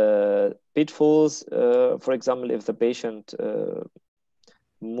some pitfalls. For example, if the patient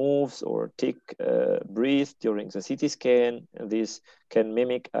moves or breathe during the CT scan, this can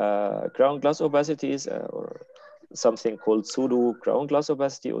mimic ground glass opacities or something called pseudo ground glass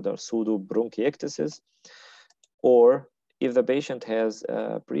opacity or pseudo bronchiectasis. Or if the patient has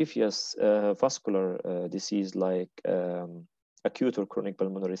previous vascular disease like acute or chronic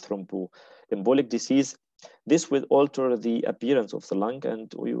pulmonary thromboembolic disease, this will alter the appearance of the lung,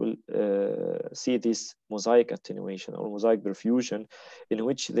 and we will see this mosaic attenuation or mosaic perfusion, in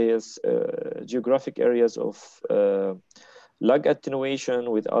which there's geographic areas of lung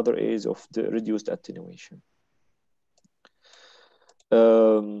attenuation with other areas of the reduced attenuation.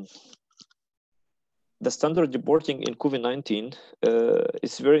 The standard reporting in COVID-19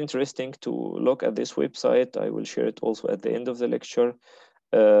 is very interesting to look at this website. I will share it also at the end of the lecture.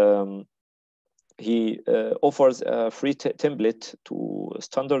 He offers a free template to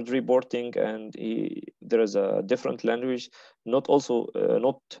standard reporting, and there is a different language, not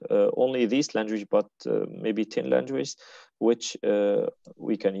only this language, but maybe 10 languages, which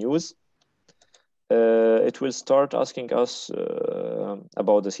we can use. It will start asking us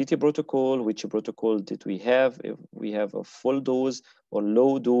about the CT protocol. Which protocol did we have? If we have a full dose or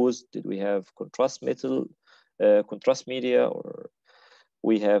low dose, did we have contrast metal, contrast media, or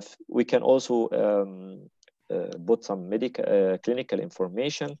we can also put some medical clinical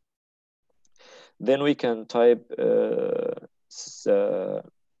information. Then we can type since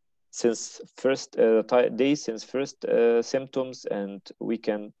first days since first symptoms, and we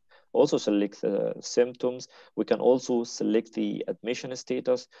can also select the symptoms. We can also select the admission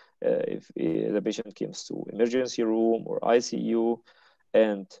status if the patient comes to emergency room or ICU,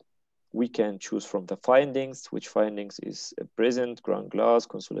 and we can choose from the findings, which findings is present, ground glass,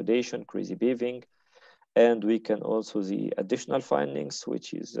 consolidation, crazy beaving. And we can also the additional findings,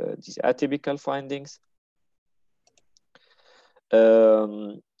 which is these atypical findings.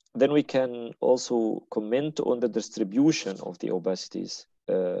 Then we can also comment on the distribution of the opacities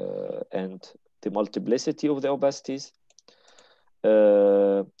and the multiplicity of the opacities.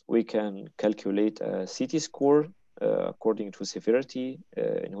 We can calculate a CT score according to severity,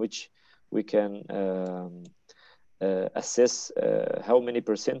 in which we can assess how many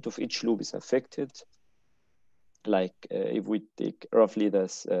 % of each loop is affected. Like if we take roughly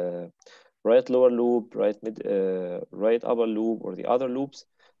this right lower loop, right upper loop, or the other loops,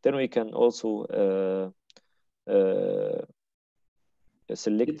 then we can also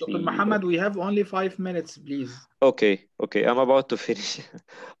select Dr. Mohamed, we have only 5 minutes, please. Okay, I'm about to finish.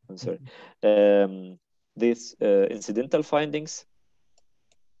 I'm sorry. These incidental findings,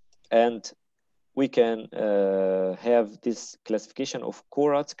 and we can have this classification of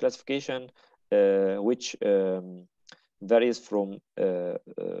CORADS classification, which varies from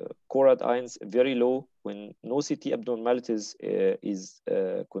CORAD INS very low, when no CT abnormalities is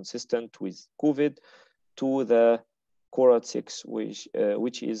consistent with COVID, to the CORAD 6, which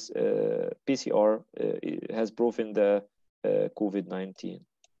is PCR has proven the COVID-19.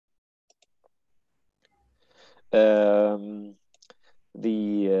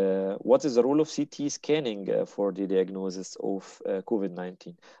 What is the role of CT scanning for the diagnosis of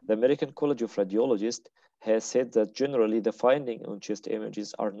COVID-19? The American College of Radiologists has said that generally the findings on chest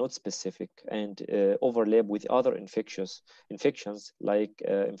images are not specific and overlap with other infections like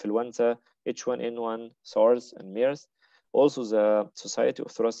influenza, H1N1, SARS, and MERS. Also, the Society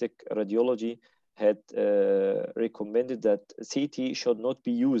of Thoracic Radiology had recommended that CT should not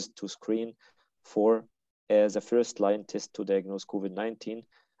be used to screen for as a first-line test to diagnose COVID-19,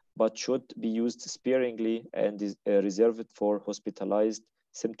 but should be used sparingly and is reserved for hospitalized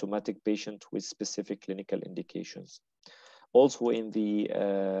symptomatic patients with specific clinical indications. Also, in the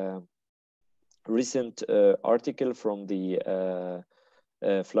recent article from the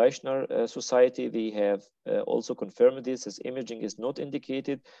Fleischner Society, they have also confirmed this, as imaging is not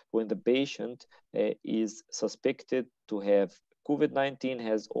indicated when the patient is suspected to have COVID-19,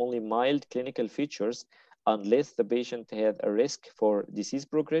 has only mild clinical features, unless the patient had a risk for disease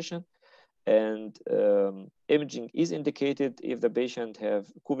progression. And imaging is indicated if the patient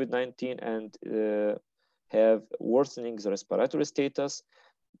have COVID-19 and have worsening the respiratory status.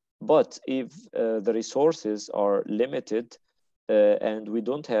 But if the resources are limited and we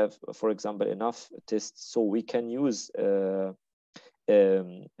don't have, for example, enough tests, so we can use CT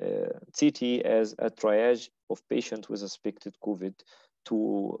as a triage of patients with suspected COVID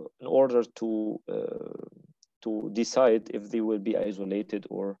in order to decide if they will be isolated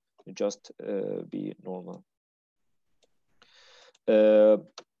or just be normal.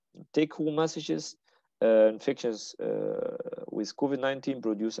 Take-home messages. Infections with COVID-19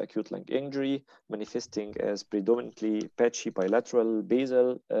 produce acute lung injury, manifesting as predominantly patchy bilateral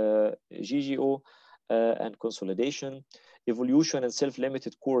basal GGO and consolidation. Evolution and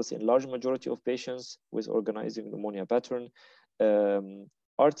self-limited course in large majority of patients with organizing pneumonia pattern.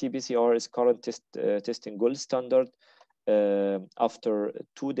 RT-PCR is current testing gold standard. After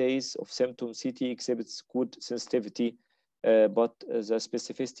 2 days of symptom, CT exhibits good sensitivity, but the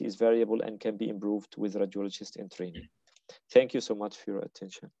specificity is variable and can be improved with radiologists in training. Thank you so much for your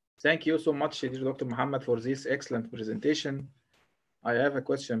attention. Thank you so much, Dr. Mohamed, for this excellent presentation. I have a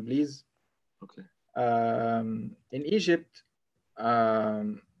question, please. Okay. In Egypt,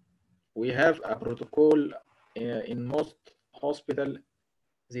 we have a protocol in most hospitals.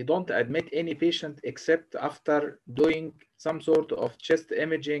 They don't admit any patient except after doing some sort of chest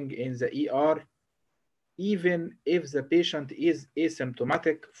imaging in the ER. even if the patient is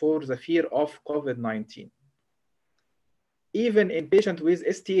asymptomatic for the fear of COVID-19. Even in patients with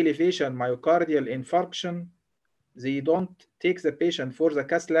ST elevation myocardial infarction, they don't take the patient for the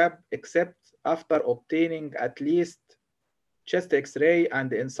cath lab except after obtaining at least chest X-ray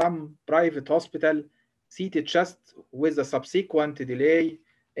and in some private hospital, CT chest with a subsequent delay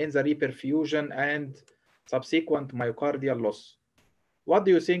in the reperfusion and subsequent myocardial loss. What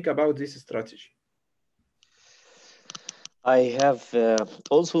do you think about this strategy? I have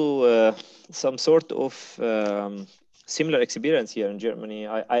also some sort of similar experience here in Germany.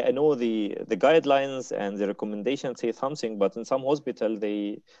 I know the guidelines and the recommendations say something, but in some hospital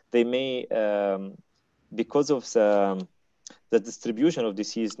they may because of the distribution of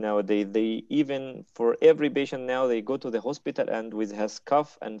disease nowadays, they even for every patient now they go to the hospital and with has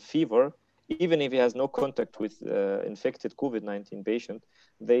cough and fever, even if he has no contact with infected COVID-19 patient,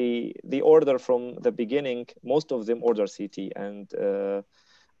 they order from the beginning. Most of them order CT, and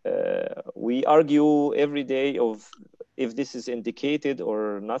we argue every day of if this is indicated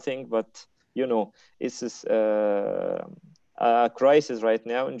or nothing. But you know, this is a crisis right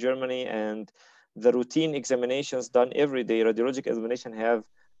now in Germany, and the routine examinations done every day, radiologic examination, have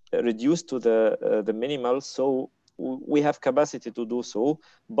reduced to the minimal. So we have capacity to do so,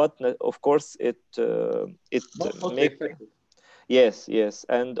 but of course it makes yes,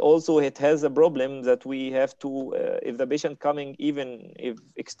 and also it has a problem that we have to if the patient coming, even if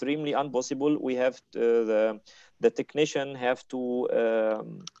extremely impossible, we have to, the technician have to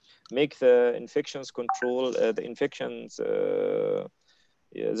make the infections control the infections.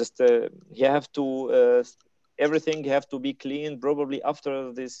 He have to everything have to be cleaned probably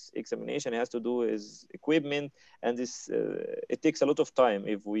after this examination. He has to do his equipment, and this it takes a lot of time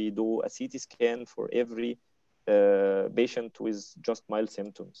if we do a CT scan for every patient with just mild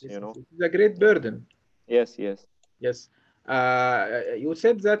symptoms. Yes, you know, it's a great burden. Yes. You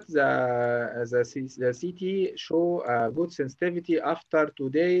said that the CT show good sensitivity after 2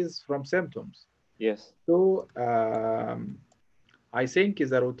 days from symptoms. Yes. So I think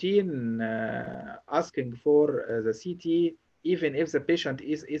the routine asking for the CT, even if the patient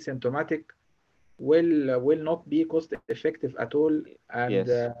is asymptomatic, will not be cost effective at all. And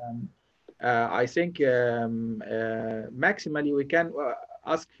yes. I think maximally we can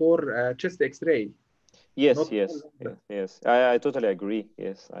ask for chest X-ray. Yes. I totally agree.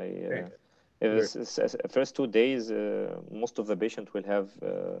 Yes, first 2 days, most of the patient will have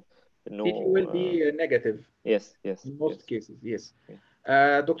no. CT will be negative. Yes. In most cases, yes.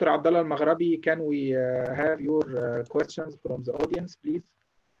 Dr. Abdullah Al-Maghrabi, can we have your questions from the audience, please?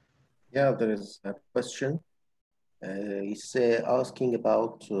 Yeah, there is a question. He's asking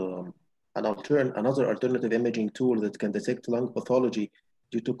about another alternative imaging tool that can detect lung pathology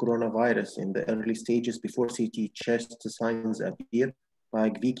due to coronavirus in the early stages before CT chest signs appear,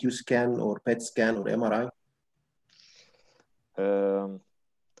 like VQ scan or PET scan or MRI.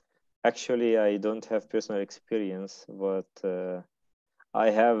 Actually, I don't have personal experience, but I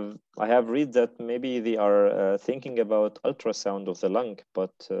have read that maybe they are thinking about ultrasound of the lung,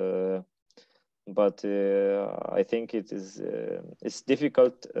 but I think it is it's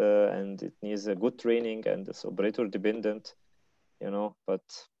difficult and it needs a good training and it's operator dependent, you know.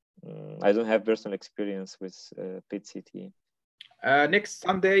 But I don't have personal experience with PET CT. Next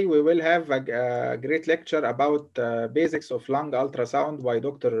Sunday, we will have a great lecture about basics of lung ultrasound by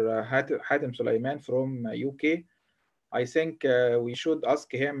Dr. Hatem Sulaiman from UK. I think we should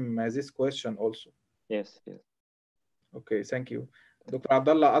ask him this question also. Yes. Okay, thank you. Dr.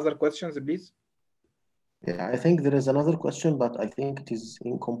 Abdullah, other questions, please? Yeah, I think there is another question, but I think it is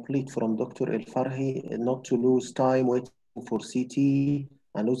incomplete from Dr. El Farhi. Not to lose time waiting for CT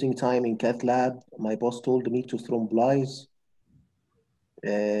and losing time in cath lab. My boss told me to thrombolyze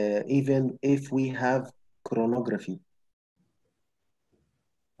even if we have coronography.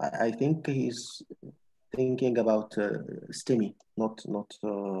 I think he's thinking about STEMI, not.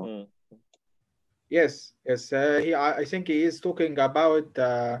 Yes. I think he is talking about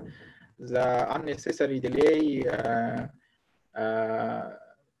the unnecessary delay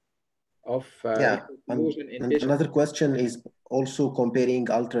of and another question is also comparing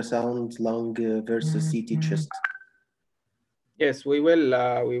ultrasound lung versus CT chest. Yes, we will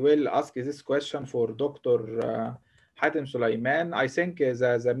ask this question for Dr. Hatem Sulaiman. I think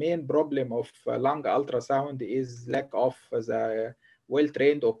the main problem of lung ultrasound is lack of the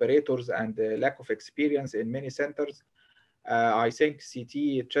well-trained operators and lack of experience in many centers. I think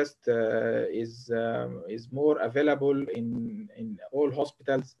CT chest is more available in all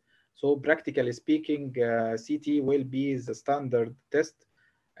hospitals. So practically speaking, CT will be the standard test.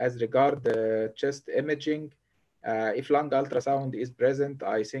 as regard chest imaging. If lung ultrasound is present,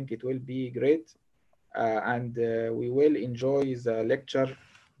 I think it will be great. And we will enjoy the lecture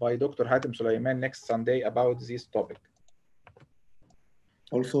by Dr. Hatem Sulaiman next Sunday about this topic.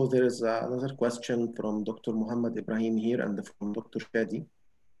 Also, there is another question from Dr. Mohamed Ibrahim here and from Dr. Shadi.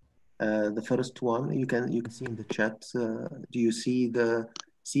 The first one you can see in the chat. Do you see the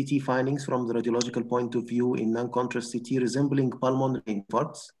CT findings from the radiological point of view in non-contrast CT resembling pulmonary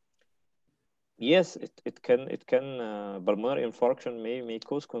infarcts? Yes, it can pulmonary infarction may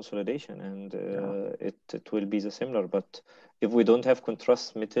cause consolidation, and it will be the similar. But if we don't have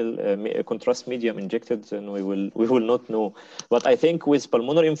contrast medium injected, then we will not know. But I think with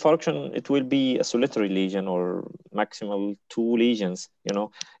pulmonary infarction, it will be a solitary lesion or maximal 2 lesions. You know,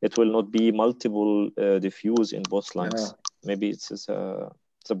 it will not be multiple diffuse in both lungs. Maybe it's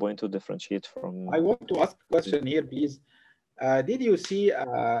a point to differentiate from. I want to ask a question here, please. Did you see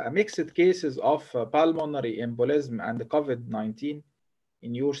mixed cases of pulmonary embolism and COVID-19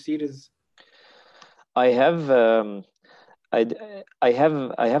 in your series? I have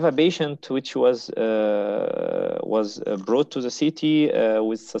a patient which was brought to the CT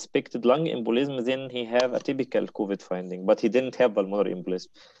with suspected lung embolism. Then he have a typical COVID finding, but he didn't have pulmonary embolism.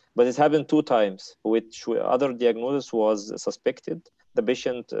 But it happened 2 times, which other diagnosis was suspected. The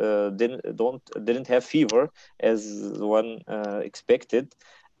patient didn't have fever as one expected,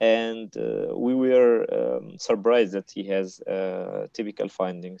 and we were surprised that he has typical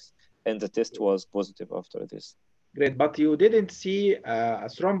findings, and the test was positive after this. Great, but you didn't see a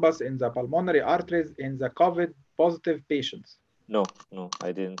thrombus in the pulmonary arteries in the COVID positive patients? No,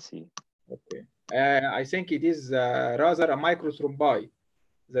 I didn't see. Okay, I think it is rather a microthrombi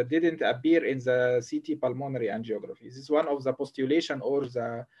that didn't appear in the CT pulmonary angiography. This is one of the postulation or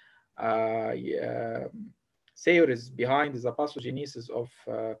the theories behind the pathogenesis of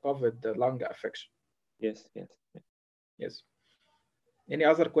COVID lung affection. Yes. Any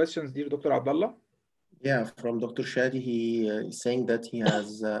other questions, dear Dr. Abdullah? Yeah, from Dr. Shadi, he is saying that he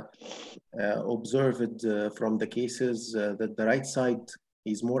has observed from the cases that the right side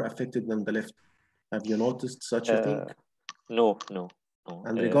is more affected than the left. Have you noticed such a thing? No.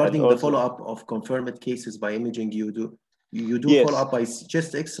 And regarding the follow-up of confirmed cases by imaging, you do yes. Follow-up by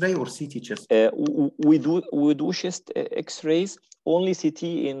chest X-ray or CT chest? We do chest X-rays, only CT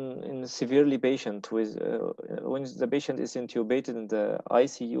in severely patient with when the patient is intubated in the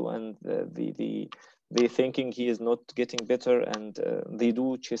ICU and they thinking he is not getting better, and they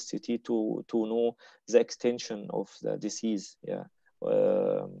do chest CT to know the extension of the disease. Yeah,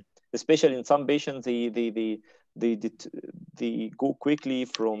 especially in some patients, they go quickly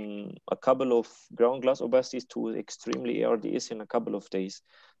from a couple of ground glass opacities to extremely ARDS in a couple of days.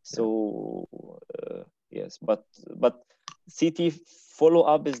 So yes, but CT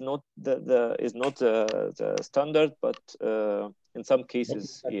follow-up is not the standard, but in some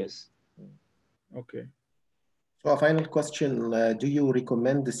cases, yes. Okay. So a final question: do you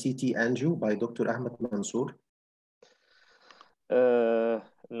recommend the CT angio by Dr. Ahmed Mansour?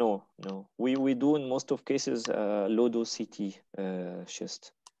 No. We do in most of cases low-dose CT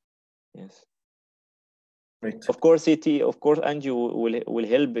chest. Yes. Right. Of course, angio will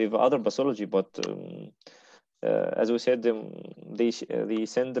help with other pathology, but as we said, they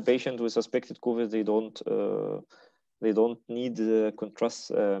send the patient with suspected COVID. They don't need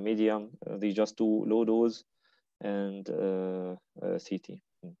contrast medium. They just do low dose and CT.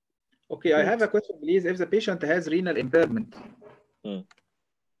 Okay, I have a question, please. If the patient has renal impairment,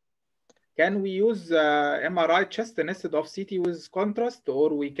 can we use MRI chest instead of CT with contrast, or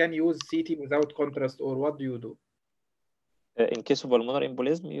we can use CT without contrast, or what do you do? In case of pulmonary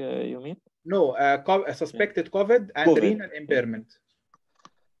embolism, you mean? No, suspected COVID and renal impairment.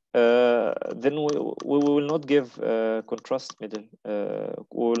 Then we will not give contrast medium.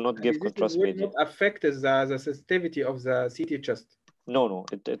 We will not give contrast medium. It will not affect the sensitivity of the CT chest. No,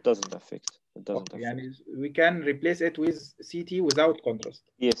 it doesn't affect. It doesn't affect. And we can replace it with CT without contrast.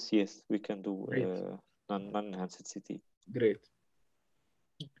 Yes, we can do non-enhanced CT. Great.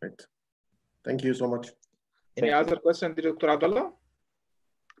 Thank you so much. Any other question, Dr. Abdullah?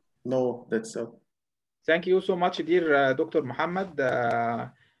 No, that's all. Thank you so much, dear Dr. Mohamed.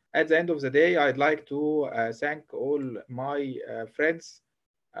 At the end of the day, I'd like to thank all my friends,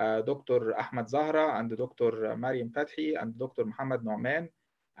 Dr. Ahmed Zahra and Dr. Mariam Fathy and Dr. Mohamed Noeman,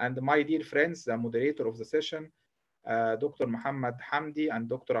 and my dear friends, the moderator of the session, Dr. Mohamed Hamdi and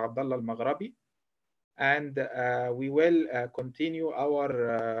Dr. Abdullah Al-Maghrabi. And we will continue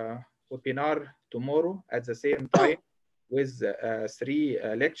our webinar tomorrow at the same time with 3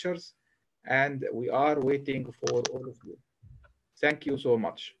 lectures, and we are waiting for all of you. Thank you so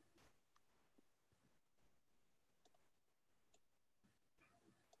much.